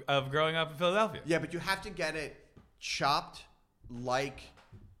of growing up in Philadelphia. Yeah, but you have to get it chopped like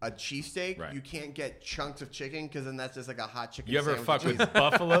a cheesesteak. Right. You can't get chunks of chicken because then that's just like a hot chicken. You ever sandwich fuck cheese. with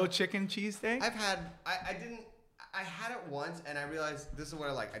buffalo chicken cheesesteak? I had it once and I realized this is what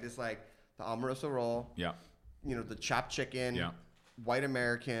I like. I just like the Omarosa roll, Yeah. you know, the chopped chicken, Yeah. white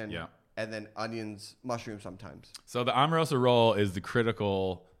American, Yeah. and then onions, mushrooms sometimes. So the Omarosa roll is the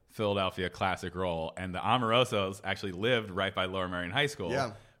critical Philadelphia classic roll, and the Omarosos actually lived right by Lower Merion High School,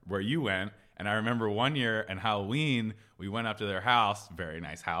 Yeah. where you went. And I remember one year in Halloween, we went up to their house. Very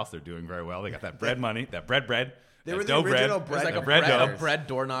nice house. They're doing very well. They got that bread money, that bread. They that were the dough original It was bread. like a bread dough. bread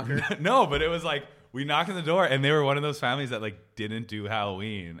door knocker. No, but it was like we knocked on the door, and they were one of those families that like didn't do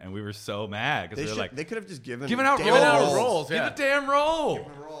Halloween, and we were so mad because they were like they could have just given out damn rolls. Give yeah. a damn roll. Give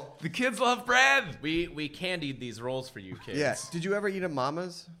 'em a roll. The kids love bread. We candied these rolls for you kids. Yeah. Did you ever eat at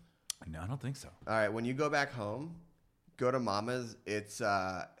Mama's? No, I don't think so. All right. When you go back home, go to Mama's. It's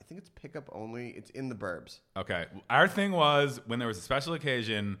I think it's pickup only. It's in the burbs. Okay. Our thing was when there was a special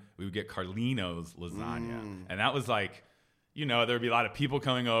occasion, we would get Carlino's lasagna. And that was like, you know, there would be a lot of people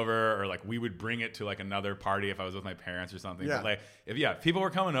coming over, or like we would bring it to like another party if I was with my parents or something. Yeah. But like, if people were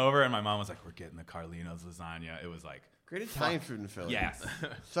coming over and my mom was like, we're getting the Carlino's lasagna, it was like, Great Italian food in Philly. yes.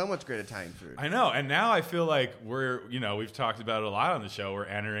 So much great Italian food. I know. And now I feel like we've talked about it a lot on the show. We're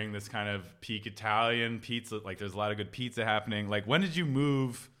entering this kind of peak Italian pizza. Like there's a lot of good pizza happening. Like when did you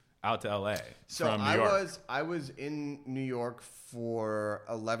move out to LA So from New York? I was in New York for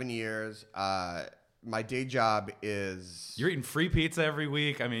 11 years. My day job is You're eating free pizza every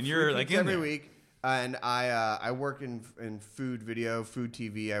week. I mean, you're free like pizza in every there. week, and I work in food video, food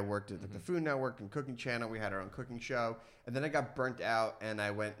TV. I worked at the Food Network and Cooking Channel. We had our own cooking show, and then I got burnt out, and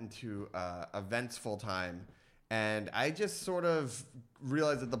I went into events full time, and I just sort of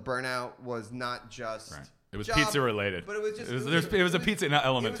realized that the burnout was not just Right. It was job, pizza related. but it was just it was a pizza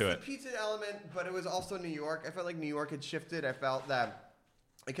element to It it. was the pizza element, but it was also New York. I felt like New York had shifted. I felt that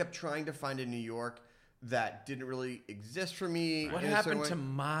I kept trying to find a New York that didn't really exist for me. What in a certain happened way. to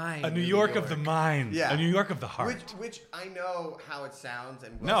my A New York of the mind. Yeah. A New York of the heart. Which I know how it sounds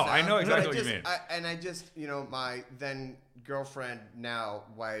and will No, I sound, know but exactly what you just- mean. And I just, you know, my then girlfriend, now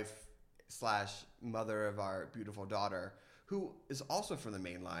wife / mother of our beautiful daughter, who is also from the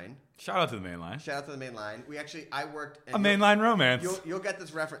main line. Shout out to the main line. Shout out to the main line. I worked A mainline romance. You'll get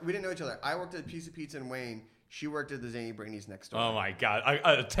this reference. We didn't know each other. I worked at a Piece of Pizza in Wayne. She worked at the Zany Brainies next door. Oh my god.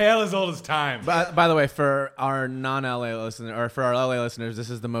 A tale as old as time. By the way, for our non-LA listeners, or for our LA listeners, this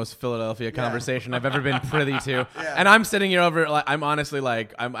is the most Philadelphia conversation I've ever been privy to. Yeah. And I'm sitting here over, like, I'm honestly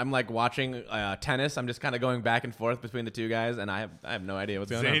like, I'm like watching tennis. I'm just kind of going back and forth between the two guys, and I have no idea what's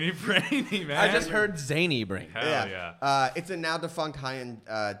going Zany Brainy, man. on. I just heard Zany Brain. Hell yeah. It's a now defunct high-end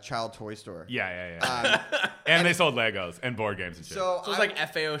child toy store. Yeah. And they sold Legos and board games and shit. So So it's like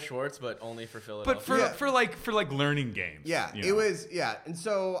FAO Schwartz, but only for Philadelphia. but for Yeah. for like learning games. Yeah, you it know. was, yeah. And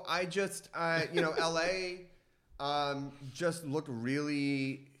so I just, LA just looked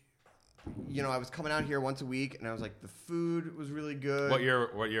really, I was coming out here once a week and I was like, the food was really good. What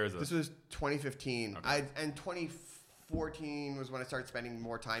year is This this? was 2015. Okay. And 2014 was when I started spending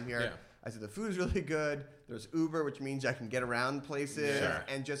more time here. Yeah. I said, the food is really good. There's Uber, which means I can get around places. Sure.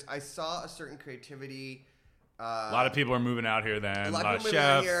 And just, I saw a certain creativity. A lot of people are moving out here then. A lot of people chefs. moving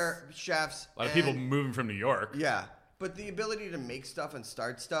out here, chefs. A lot of people moving from New York. Yeah. But the ability to make stuff and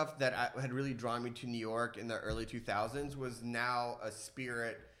start stuff that had really drawn me to New York in the early 2000s was now a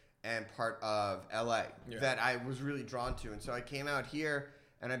spirit and part of LA that I was really drawn to. And so I came out here,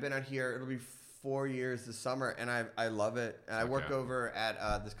 and I've been out here, it'll be 4 years this summer, and I love it. And I work over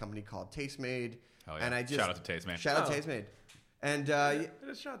at this company called Tastemade. Hell yeah. And I just, Shout out to Tastemade. Shout out Tastemade. And, I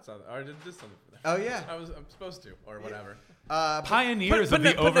did shots on, or did this something. oh, yeah. I'm supposed to, or whatever. Pioneers Put of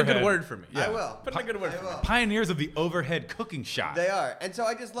the in a overhead. good word for me. I will. Put in a good word I for me. will. Pioneers of the overhead cooking shop. They are, and so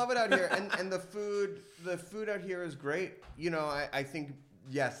I just love it out here, and the food out here is great. I think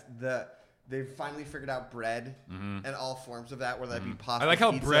yes, they've finally figured out bread and all forms of that, whether that be pasta. I like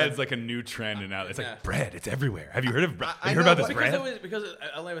how pizza. bread's like a new trend, and now it's Yeah. like bread. It's everywhere. Have you heard of? I Have you heard know, about this but bread? Because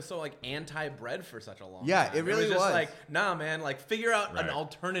LA was so like anti-bread for such a long Yeah, time. it really was. Just was. like, nah, man, like figure out Right. an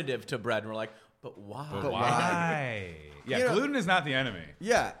alternative to bread. And we're like, but why? But Why? Yeah, You know- gluten is not the enemy.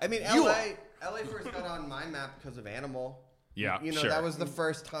 Yeah, I mean You LA first got on my map because of Animal. Yeah, sure. sure. That was the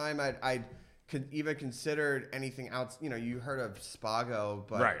first time I could even considered anything else. You heard of Spago,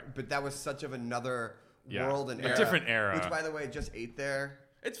 but Right. but that was such of another Yeah, world and a era. different era. Which, by the way, just ate there.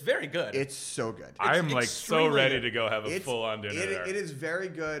 It's very good. It's so good. I'm like so extremely ready good. to go have a It's- full on dinner there. It is very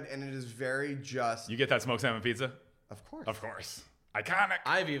good, and it is very just. You get that smoked salmon pizza? Of course. Of course. Iconic.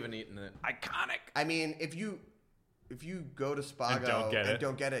 I've even eaten it. Iconic. I mean, if you go to Spago And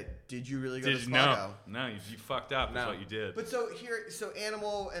don't get it. did you really go Did to you Spago? No, you fucked up. That's No. what you did. But so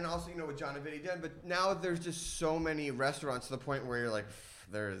Animal, and also what John and Vinny did. But now there's just so many restaurants to the point where you're like,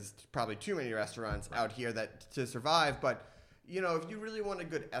 there's probably too many restaurants out here that to survive. But if you really wanted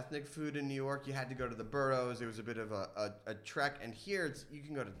good ethnic food in New York, you had to go to the boroughs. It was a bit of a trek. And here, you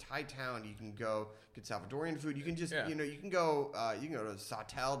can go to Thai Town. You can go get Salvadorian food. You can just, you can go to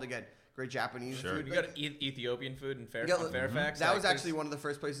Sawtell to get great Japanese food. You got Ethiopian food in Fairfax. That was actually one of the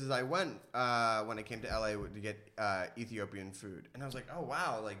first places I went when I came to LA to get Ethiopian food. And I was like, oh,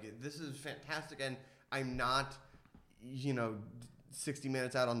 wow, like this is fantastic. And I'm not, 60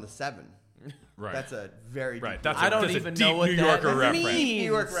 minutes out on the 7. Right. That's a very deep right. That's I don't that's even a know deep what New that Yorker means. reference. New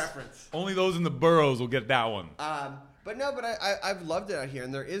York reference. Only those in the boroughs will get that one. But I've loved it out here,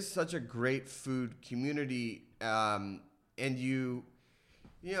 and there is such a great food community. And New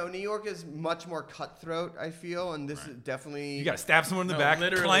York is much more cutthroat, I feel, and this is definitely. You got to stab someone in the No, back,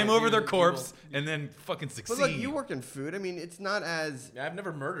 literally, climb over their people- corpse, and then fucking succeed. But look, you work in food. I mean, it's not as I've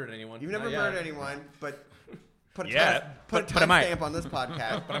never murdered anyone. you've never Not yet. murdered anyone, but put a Yeah, put a but I might. timestamp on this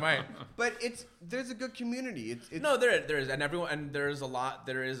podcast. But I might. But there's a good community. It's No, there is, and there's a lot.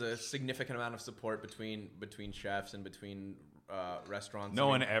 There is a significant amount of support between chefs and between restaurants. no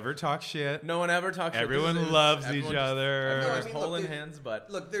one ever talks shit. No one ever talks. shit. Everyone This is- loves everyone each just- other. Everyone's No, I mean, look, holding there's- hands, but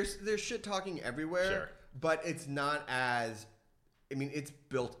Look, there's shit talking everywhere, Sure. but it's not as. I mean, it's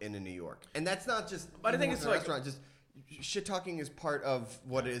built into New York, and that's not just. But I think New it's York like- restaurant. Just shit talking is part of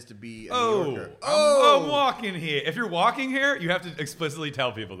what it is to be a New Oh, Yorker. I'm walking here. If you're walking here, you have to explicitly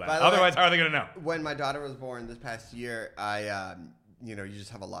tell people that. By the way- Otherwise, how are they going to know? When my daughter was born this past year, I you just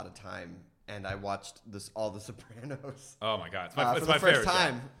have a lot of time, and I watched all the Sopranos. Oh my god, it's For my the first favorite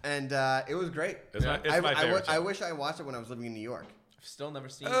time, and it was great. It's my favorite I show. wish I watched it when I was living in New York. I've still never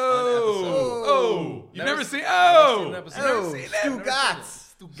seen Oh, you've never seen? seen Oh, an episode. Never Oh, seen it? Stu Never seen Gatz. it.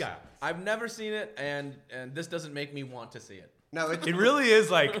 Stu Gatz. I've never seen it, and this doesn't make me want to see it. No, it's It really is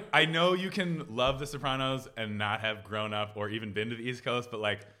like, I know you can love The Sopranos and not have grown up or even been to the East Coast, but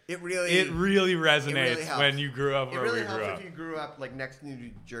like it really it really resonates helps. when you grew up It where really we grew helps up. if you grew up like next to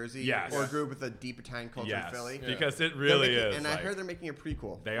New Jersey, Yes. or grew up with a deep Italian culture Yes, in Philly. because it They're really making- is. And I like- heard they're making a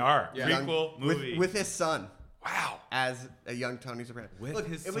prequel. they are Yeah. prequel movie with his son Wow. as a young Tony Soprano. With Look,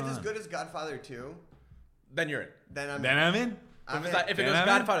 his if it's as son. good as Godfather 2, Then you're in. then I'm Then I'm in. I'm If in. it Then goes I'm in.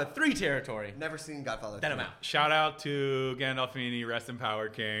 Godfather 3 territory, Never seen Godfather. then 2. I'm out. Shout out to Gandolfini, rest in power,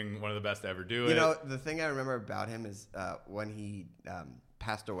 King, one of the best to ever do it. You know, the thing I remember about him is when he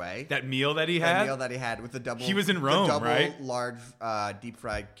passed away. that meal that he That had. meal that he had with the double. He was in Rome, the double right? large deep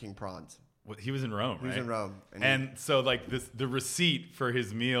fried king prawns. He was in Rome, right? He was in Rome, And so like the receipt for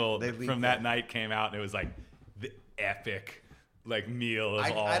his meal They leaked from that it. night came out, and it was like the epic like meal of I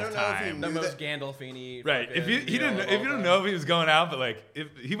all don't know if he time. The knew most that- Gandolfini. Right. If fucking he didn't meal of if all you don't time. know if he was going out, but like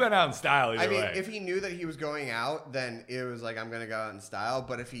if he went out in style either I mean, way. if he knew that he was going out, then it was like, I'm gonna go out in style.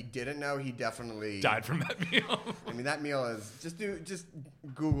 But if he didn't know, he definitely died from that meal. I mean, that meal is just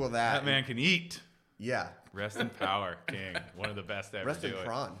Google that. That man can eat. Yeah. Rest in power, King. One of the best to ever Rest do in it.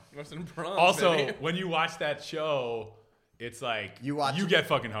 prawn. What's in prawns, Also, baby? when you watch that show, it's like You watch you it- get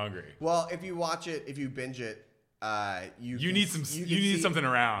fucking hungry. Well, if you watch it, if you binge it, You can need s- some. can You need see- something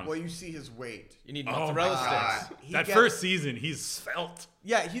around. Well, you see his weight. You need Oh mozzarella my sticks. God. He that gets- first season, he's svelte.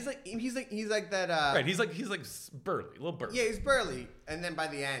 Yeah, he's like that. Right, he's like burly, little burly. Yeah, he's burly, and then by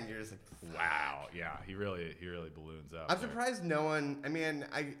the end, you're just like, Wow. Yeah, he really balloons up. I'm there. surprised no one. I mean,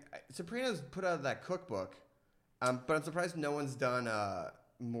 Sopranos put out that cookbook, but I'm surprised no one's done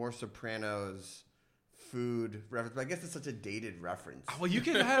more Sopranos food reference. But I guess it's such a dated reference. Well, you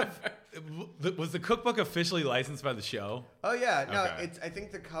can have. Was the cookbook officially licensed by the show? Oh yeah, no, Okay. I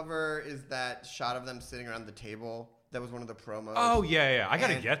think the cover is that shot of them sitting around the table. That was one of the promos. Oh yeah. I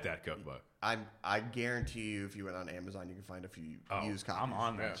gotta And- get that cookbook. I guarantee you, if you went on Amazon, you can find a few Oh, used copies. I'm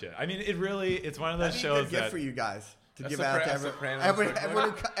on that Yeah. shit. I mean, it's one of those That'd be a shows good gift that for you guys to A give out to Sopranos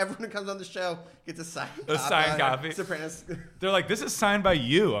everyone who comes on the show gets a signed signed copy. Sopranos. they're like, this is signed by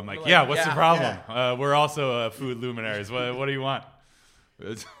you. I'm like, Like, yeah. What's the yeah, problem? We're also food luminaries. What do you want?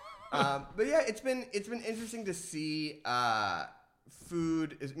 But yeah, it's been interesting to see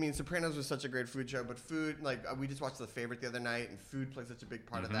food. I mean, Sopranos was such a great food show, but food, like we just watched The Favorite the other night, and food plays such a big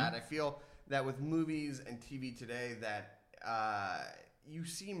part of that. I feel that with movies and TV today, that you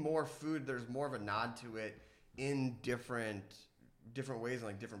see more food. There's more of a nod to it in different ways and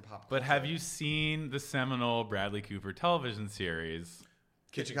like different pop. But culture. have you seen the seminal Bradley Cooper television series,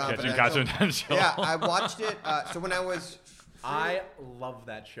 Kitchen Catching Confidential? Confidential? Yeah, I watched it. So when I was I love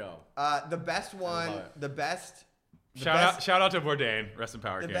that show. the best one, love it. the best. Shout out to Bourdain. Rest in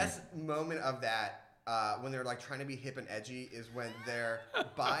power, The King. best moment of that, when they're like trying to be hip and edgy, is when they're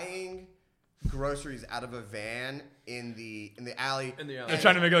buying groceries out of a van in the alley. In the alley. They're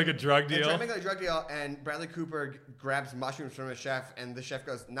trying to make it like a drug They're deal. trying to make like a drug deal, and Bradley Cooper grabs mushrooms from a chef, and the chef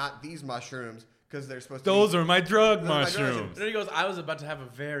goes, "Not these mushrooms. because they're supposed Those to. are my drug Those are my drug mushrooms. And then he goes, I was about to have a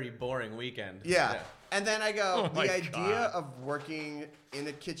very boring weekend. Yeah. And then I go, Oh my the idea God. of working in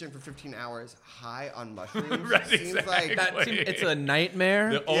a kitchen for 15 hours high on mushrooms Right, seems exactly. like It's a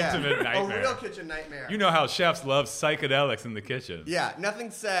nightmare. The ultimate a nightmare. real kitchen nightmare. You know how chefs love psychedelics in the kitchen. Yeah, nothing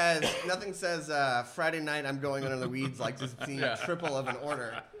says Friday night I'm going under the weeds like just seeing a triple of an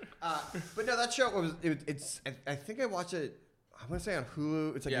order. But no, that show I think I watched it. I want to say on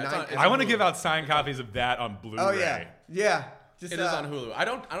Hulu. It's like Yeah, it's 9. on- it's I on want to Hulu. give out signed copies of that on Blu-ray. Oh yeah. Just, It is on Hulu. I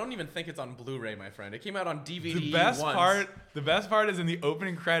don't even think it's on Blu-ray, my friend. It came out on DVD. The best once. part is in the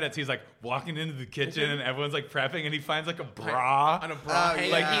opening credits. He's like walking into the kitchen and everyone's like prepping, and he finds like a bra. On a bra. Oh, hang-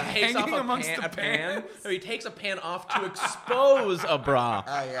 yeah. Like he takes Hanging off amongst a the pan. pans. No, he takes a pan off to expose a bra.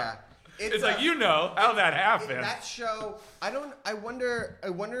 Oh yeah. It's like you know how that happened. That show, I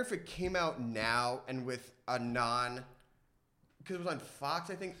wonder if it came out now and with a because it was on Fox,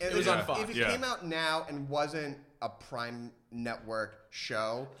 I think. It was on Fox. If it Yeah. came out now and wasn't a Prime Network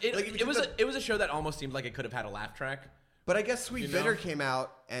show, It, like if you it took was the- it was a show that almost seemed like it could have had a laugh track. but I guess Sweet you know? Bitter came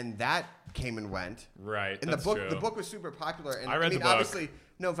out and that came and went. Right. And that's the true. book was super popular. And I read mean, the book. obviously,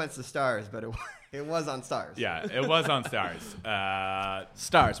 no offense to Stars, but it was on Stars. Yeah, it was on Stars.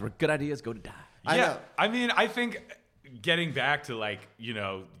 Stars, where good ideas go to die. I yeah, know. I mean, I think getting back to like, you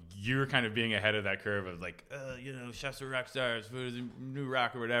know, you're kind of being ahead of that curve of like, you know, chefs are rock stars, food is a new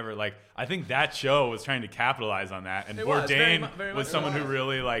rock or whatever. Like, I think that show was trying to capitalize on that, and It was, very Bourdain very was much someone so. who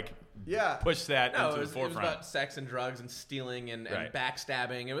really like Yeah. pushed that No, into it was the forefront. about sex and drugs and stealing and Right.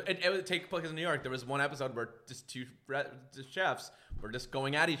 backstabbing. It would take place in New York. There was one episode where just two chefs were just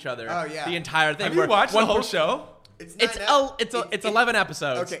going at each other. Oh, yeah. The entire thing. Have you where watched the one whole person- show? It's It's 11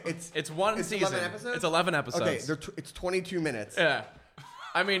 episodes. Okay, it's one it's season. 11 episodes? It's 11 episodes. Okay, it's 22 minutes. Yeah.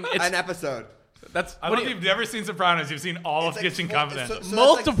 I mean, it's An episode. that's I what don't do think you've never seen Sopranos. You've seen all of It's like Kitchen four- Confidential. so that's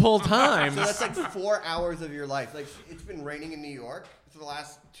multiple like, times. So that's like 4 hours of your life. Like it's been raining in New York for the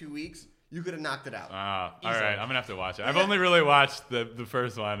last 2 weeks. You could have knocked it out. All Easily. right, I'm gonna have to watch it. I've only really watched the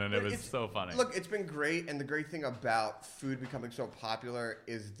first one, and it But was it's- so funny. Look, it's been great, and the great thing about food becoming so popular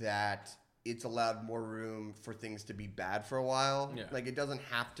is that it's allowed more room for things to be bad for a while. Yeah. Like it doesn't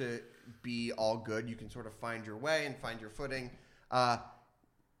have to be all good. You can sort of find your way and find your footing.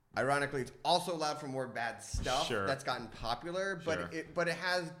 Ironically, it's also allowed for more bad stuff Sure. that's gotten popular, but Sure. it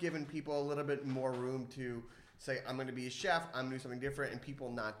has given people a little bit more room to say, I'm going to be a chef, I'm going to do something different, and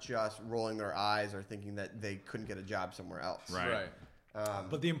people not just rolling their eyes or thinking that they couldn't get a job somewhere else. Right.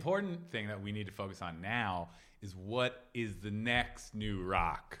 But the important thing that we need to focus on now is what is the next new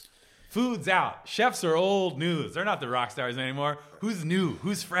rock. Food's out. Chefs are old news. They're not the rock stars anymore. Who's new?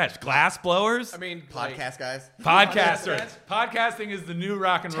 Who's fresh? Glass blowers? I mean, Podcast guys, Podcasters. Podcasting is the new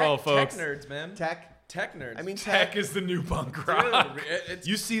rock and roll, folks. Tech nerds, man. tech. Tech nerds. I mean, Tech is the new punk rock. Dude, it's-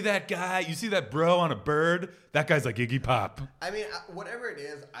 You see that guy? You see that bro on a bird? That guy's like Iggy Pop. I mean, whatever it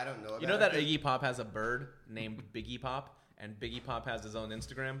is, I don't know. About You know that it. Iggy Pop has a bird named Biggie Pop, and Biggie Pop has his own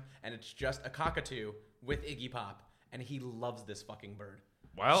Instagram, and it's just a cockatoo with Iggy Pop, and he loves this fucking bird.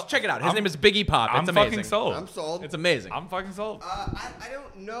 Well, Just check it out. His I'm- name is Biggie Pop. I'm It's amazing. fucking sold. I'm sold. It's amazing. I'm fucking sold. I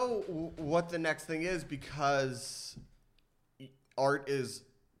don't know what the next thing is because art is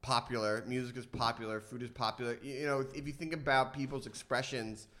popular, music is popular, food is popular. You know, if you think about people's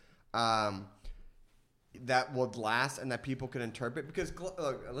expressions that would last and that people can interpret, because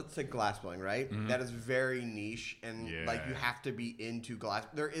let's say glassblowing, right? That is very niche, and like you Yeah. have to be into glass.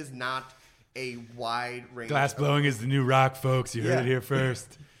 There is not a wide range. Glass blowing is the new rock, folks. You heard Yeah. it here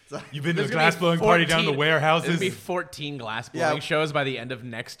first. So- You've been to a There's gonna glass be blowing party down in the 14 warehouses. There's going to be 14 glass blowing Yeah. shows by the end of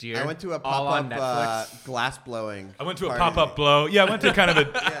next year. I went to a all on pop-up Netflix. glass blowing. I went to a party. pop-up blow. Yeah, I went to kind of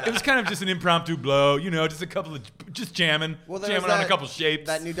a. It was kind of just an impromptu blow. You know, just a couple of just jamming, Well, there jamming was on a that- couple shapes.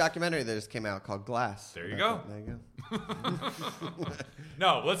 That new documentary that just came out called Glass. There you go. There you go.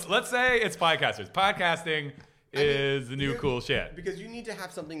 No, let's say it's podcasters. Podcasting is the new you- cool shit. Because you need to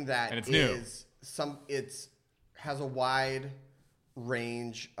have something that And it's new. has a wide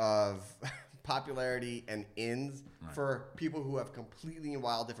range of popularity and ins for people who have completely and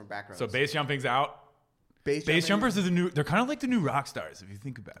wild different backgrounds. So base jumping's out. Base Base jumping- jumpers are the new. They're kind of like the new rock stars if you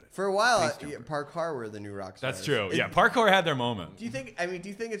think about it. for a while, parkour were the new rock stars. That's true. Yeah, parkour had their moment. Do you think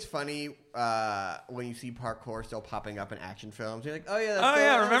it's funny when you see parkour still popping up in action films? You're like, oh yeah, Oh,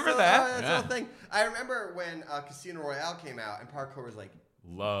 yeah, remember that? that's Yeah. the whole thing. I remember when Casino Royale came out and parkour was like,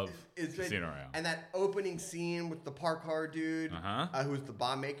 Love it's been- Casino Royale. and that opening scene with the parkour dude, who's the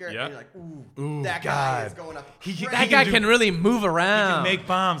bomb maker, Yeah. and you're like, ooh, Ooh, that guy God. is going up. He- crazy. That guy do- can really move He around. can make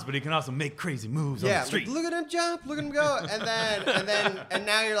bombs, but he can also make crazy moves on Yeah, the street. like, look at him jump, look at him go, and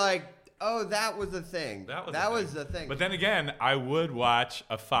now you're like, Oh, that was the thing. That was the thing. But then again, I would watch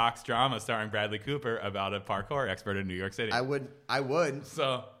a Fox drama starring Bradley Cooper about a parkour expert in New York City. I would.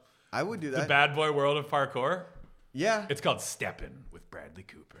 So I would do the that. bad boy world of parkour. Yeah. It's called Steppin' with Bradley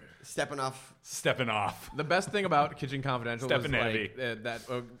Cooper. Stepping off. Steppin' off. The best thing about Kitchen Confidential was Steppin' like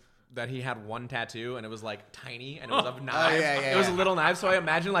that he had one tattoo and it was like tiny and it was of knives. yeah, it was yeah. a little knife. So I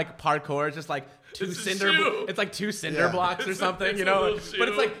imagine like parkour is just like two It's a cinder. shoe. It's like two cinder Yeah. blocks or something, it's you a know. little But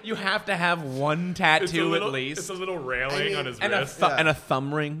it's shoe. like you have to have one tattoo at least, It's a little railing I mean, on his and wrist. Yeah. a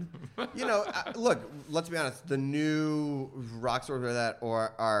thumb ring. You know, look. Let's be honest. The new rock stars that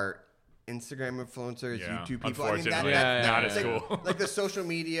are Instagram influencers, Yeah, YouTube people. I mean, unfortunately, not as like, cool. Like the social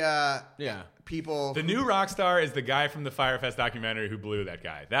media Yeah. people. The new rock star is the guy from the Firefest documentary who blew that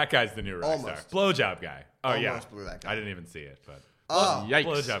guy. That guy's the new rock Almost. star. Blowjob guy. Oh, yeah. Almost blew that guy. I didn't even see it, but Oh, Yikes.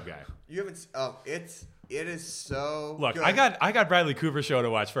 blowjob guy. you haven't. Oh, it is so. Look, good. I got Bradley Cooper show to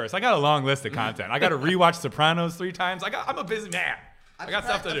watch first. I got a long list of content. I got to rewatch Sopranos 3 times. I'm a busy man. I got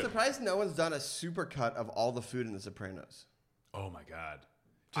stuff to I'm do. surprised no one's done a supercut of all the food in The Sopranos. Oh my god.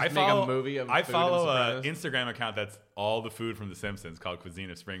 Just make a movie of I food in follow an Sopranos. Instagram account that's all the food from The Simpsons called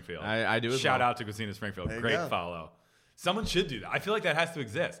Cuisine of Springfield. I do as Shout well. out to Cuisine of Springfield. There you Great go. follow. Someone should do that. I feel like that has to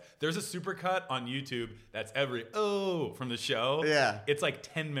exist. There's a supercut on YouTube that's every from the show. Yeah. It's like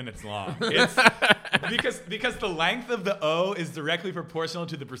 10 minutes long. It's because the length of the O is directly proportional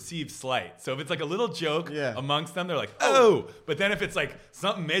to the perceived slight. So if it's like a little joke Yeah. amongst them, they're like, oh. But then if it's like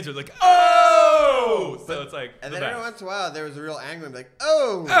something major, they're like, oh. So it's like And the then every best. once in a while, there was a real anger, like,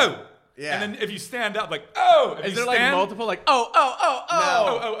 oh, Oh. Yeah. And then if you stand up, like, oh. If Is you there like stand, multiple like oh?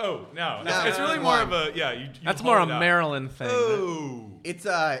 Oh. No. No, It's really no, more one. of a, you That's hold more a it up. Maryland thing. Oh. it's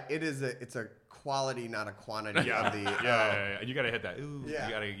a quality, not a quantity Yeah. of the. yeah. And you got to hit that. Ooh. Yeah.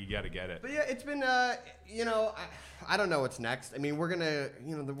 You got to get it. But yeah, it's been, I don't know what's next. I mean, we're gonna,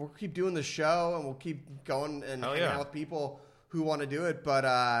 we'll keep doing the show and we'll keep going and Hell hanging yeah. out with people who want to do it. But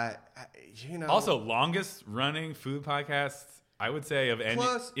Also, longest running food podcast, I would say, of any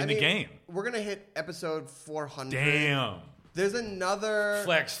close. in I the mean, game. We're gonna hit episode 400. Damn. There's another.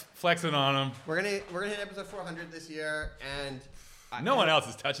 Flexing on them. We're gonna hit episode 400 this year, and No one else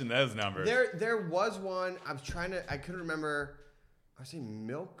is touching those numbers. there was one. I couldn't remember. I was saying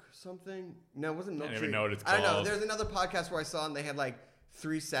milk something. No, it wasn't milk. I don't even Treat. know what it's I don't know. called. There's another podcast where I saw and they had like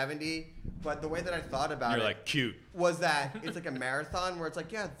 370. But the way that I thought about You're it like, cute. was that it's like a marathon where it's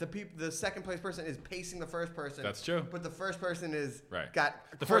like, yeah, the second place person is pacing the first person. That's true. But the first person is Right. got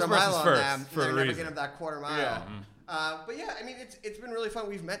a The quarter first mile person's on first, them. for and a they're never reason. getting that quarter mile. Yeah. But yeah, I mean, it's been really fun.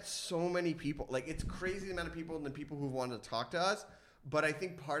 We've met so many people. Like, it's crazy the amount of people and the people who want to talk to us. But I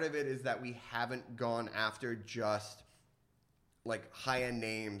think part of it is that we haven't gone after just like high end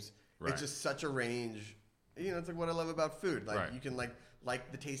names. Right. It's just such a range. It's like what I love about food. Like Right. you can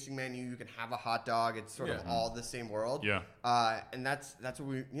like the tasting menu. You can have a hot dog. It's sort of Yeah. all the same world. Yeah. And that's what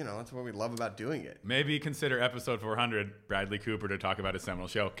we that's what we love about doing it. Maybe consider episode 400 Bradley Cooper to talk about his seminal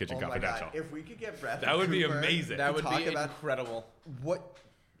show, Kitchen Oh my Confidential. God. If we could get Bradley That would be Cooper amazing. That to would talk be about incredible.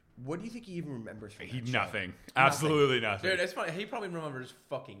 what do you think he even remembers from that show? Nothing. Absolutely nothing. Dude, it's funny. He probably remembers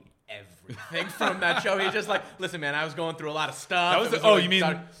fucking everything from that show. He's just like, listen, man, I was going through a lot of stuff. That was It like you mean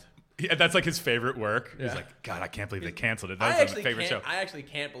dark- that's like his favorite work? He's Yeah. like, God, I can't believe they canceled it. I That's his actually favorite show. I actually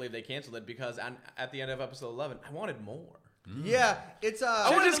can't believe they canceled it because at the end of episode 11, I wanted more. Yeah, it's I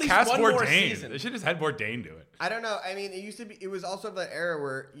wanted would at just least cast one more Bourdain. season. They should just had Bourdain do it. I don't know. I mean, it was also that era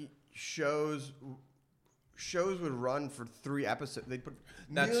where shows would run for 3 episodes. They'd put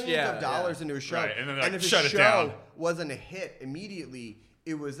millions of dollars into a show. Right, and then they're like, if "Shut a it show down." wasn't a hit immediately,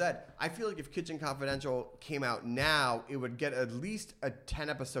 it was that. I feel like if Kitchen Confidential came out now, it would get at least a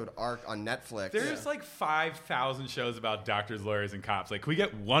 10-episode arc on Netflix. There's like 5,000 shows about doctors, lawyers, and cops. Like, can we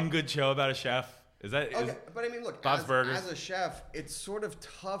get one good show about a chef? Okay, but I mean, look, Bob's Burgers. as a chef, it's sort of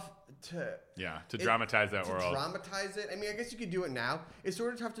tough to dramatize that to world. dramatize it. I mean, I guess you could do it now. It's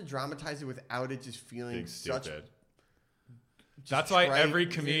sort of tough to dramatize it without it just feeling Being such. stupid. That's why trite. every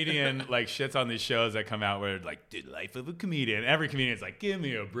comedian like shits on these shows that come out where like, dude, life of a comedian. Every comedian's like, give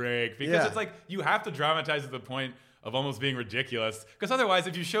me a break, because Yeah. it's like you have to dramatize to the point of almost being ridiculous. Because otherwise,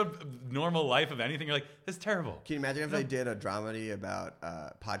 if you showed normal life of anything, you're like, this is terrible. Can you imagine if they did a dramedy about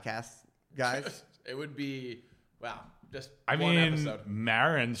podcasts, guys? It would be, wow, just I one mean, episode.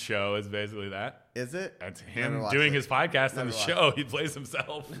 Maron's show is basically that. Is it? That's Never him watched doing it. his podcast on Never the watched show. He plays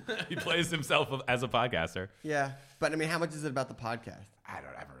himself. He plays himself as a podcaster. Yeah, but I mean, how much is it about the podcast? I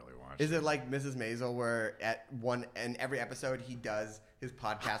haven't really watched. Is it like Mrs. Maisel, where in every episode he does his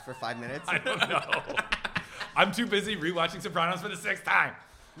podcast for 5 minutes? I don't know. I'm too busy rewatching Sopranos for the 6th time.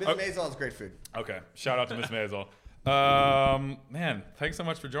 Mrs. Maisel has great food. Okay, shout out to Miss Maisel. Man, thanks so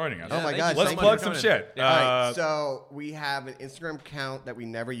much for joining us. Oh my thank God, you so Let's much plug for some coming. shit. Yeah. All right, so we have an Instagram account that we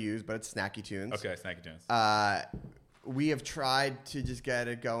never use, but it's Snacky Tunes. Okay, Snacky Tunes. We have tried to just get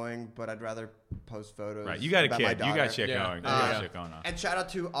it going, but I'd rather post photos. Right, you got a about my kid. You daughter. got shit Yeah. going. You got shit going on. And shout out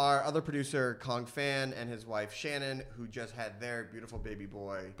to our other producer, Kong Fan, and his wife, Shannon, who just had their beautiful baby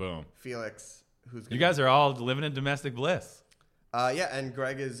boy, Boom. Felix, who's You guys are all living in domestic bliss. yeah, and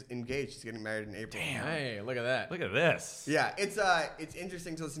Greg is engaged. He's getting married in April. Damn. Hey, look at that. Look at this. Yeah, it's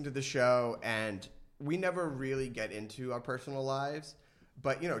interesting to listen to the show, and we never really get into our personal lives.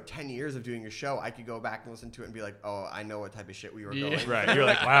 But 10 years of doing a show, I could go back and listen to it and be like, "Oh, I know what type of shit we were going." Right. You're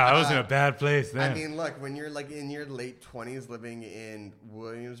like, wow, I was in a bad place then. I mean, look, when you're like in your late 20s, living in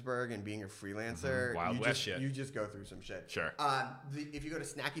Williamsburg and being a freelancer, Wild you West just, shit. you just go through some shit. Sure. If you go to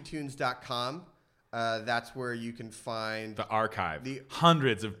snackytunes.com, that's where you can find the archive. The-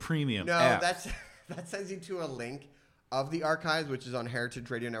 Hundreds of premium No, apps. that sends you to a link of the archives, which is on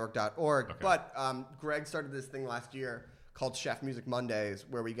heritageradionetwork.org. Okay. But Greg started this thing last year called Chef Music Mondays,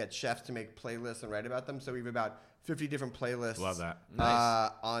 where we get chefs to make playlists and write about them. So we have about 50 different playlists. Love that.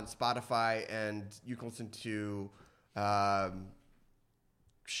 On Spotify, and you can listen to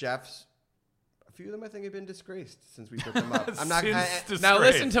chefs. A few of them, I think, have been disgraced since we took them up. I'm not. Now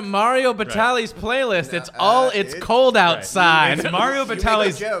listen to Mario Batali's playlist. No, It's it's- cold outside. It's Mario You make a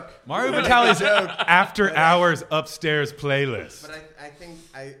Batali's joke. Mario You make a Batali's joke. after hours upstairs playlist. But I think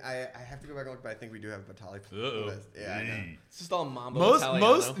I have to go back and look, but I think we do have a Batali Uh-oh. list. Yeah, I know. It's just all Mambo Most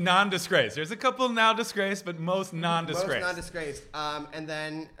Italiano. non-disgraced. There's a couple now disgraced, but most non-disgraced. Most non-disgraced. And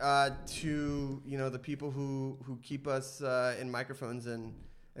then to the people who keep us in microphones and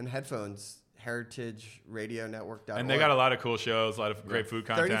headphones, heritageradionetwork.org. And they got a lot of cool shows, a lot of great food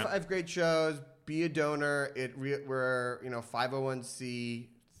content. 35 great shows. Be a donor. We're 501c3.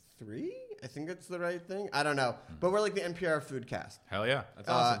 I think that's the right thing. I don't know, but we're like the NPR Foodcast. Hell yeah. That's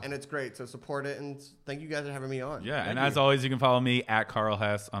awesome. And it's great. So support it, and thank you guys for having me on. Yeah, and as always, you can follow me at Carl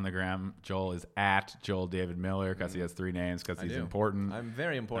Hess on the gram. Joel is at Joel David Miller because he has 3 names because he's do. important. I'm a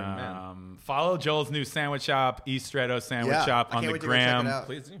very important man. Follow Joel's new sandwich shop, East Strato Sandwich Yeah, Shop I on can't the wait to go check it gram. out.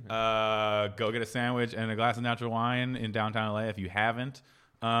 Please do. Go get a sandwich and a glass of natural wine in downtown LA if you haven't.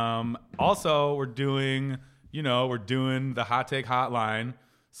 Also, we're doing the Hot Take Hotline.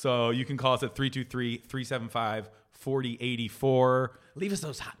 So you can call us at 323-375-4084. Leave us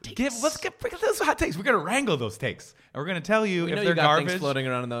those hot takes. Let's get those hot takes. We're going to wrangle those takes. And we're going to tell you We if know they're you got things garbage floating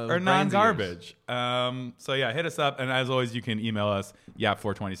around in those or brains of non-garbage. So yeah, hit us up. And as always, you can email us,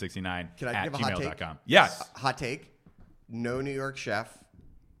 yap42069 Can I at give a hot take? gmail.com. Yes. Hot take: no New York chef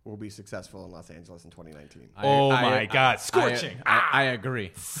will be successful in Los Angeles in 2019. My God. Scorching. I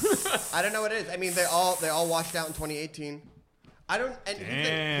agree. I don't know what it is. I mean, they all washed out in 2018. I don't. And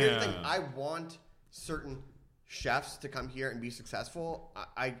here's the thing: I want certain chefs to come here and be successful.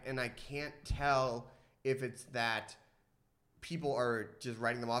 I can't tell if it's that people are just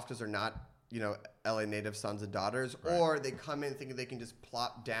writing them off because they're not, LA native sons and daughters, or they come in thinking they can just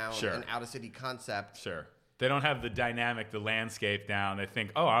plop down an out of city concept. Sure. They don't have the dynamic, the landscape down. They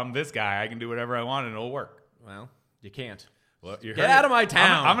think, oh, I'm this guy. I can do whatever I want and it'll work. Well, you can't. Well, you Get heard out it. of my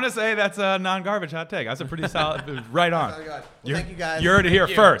town. I'm going to say that's a non-garbage hot take. That's a pretty solid, right on. Oh my God. Well, thank you guys. You heard it here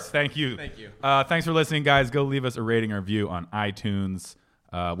you. first. Thank you. Thank you. Thanks for listening, guys. Go leave us a rating or review on iTunes.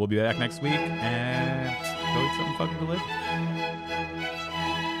 We'll be back next week and go eat something fucking delicious.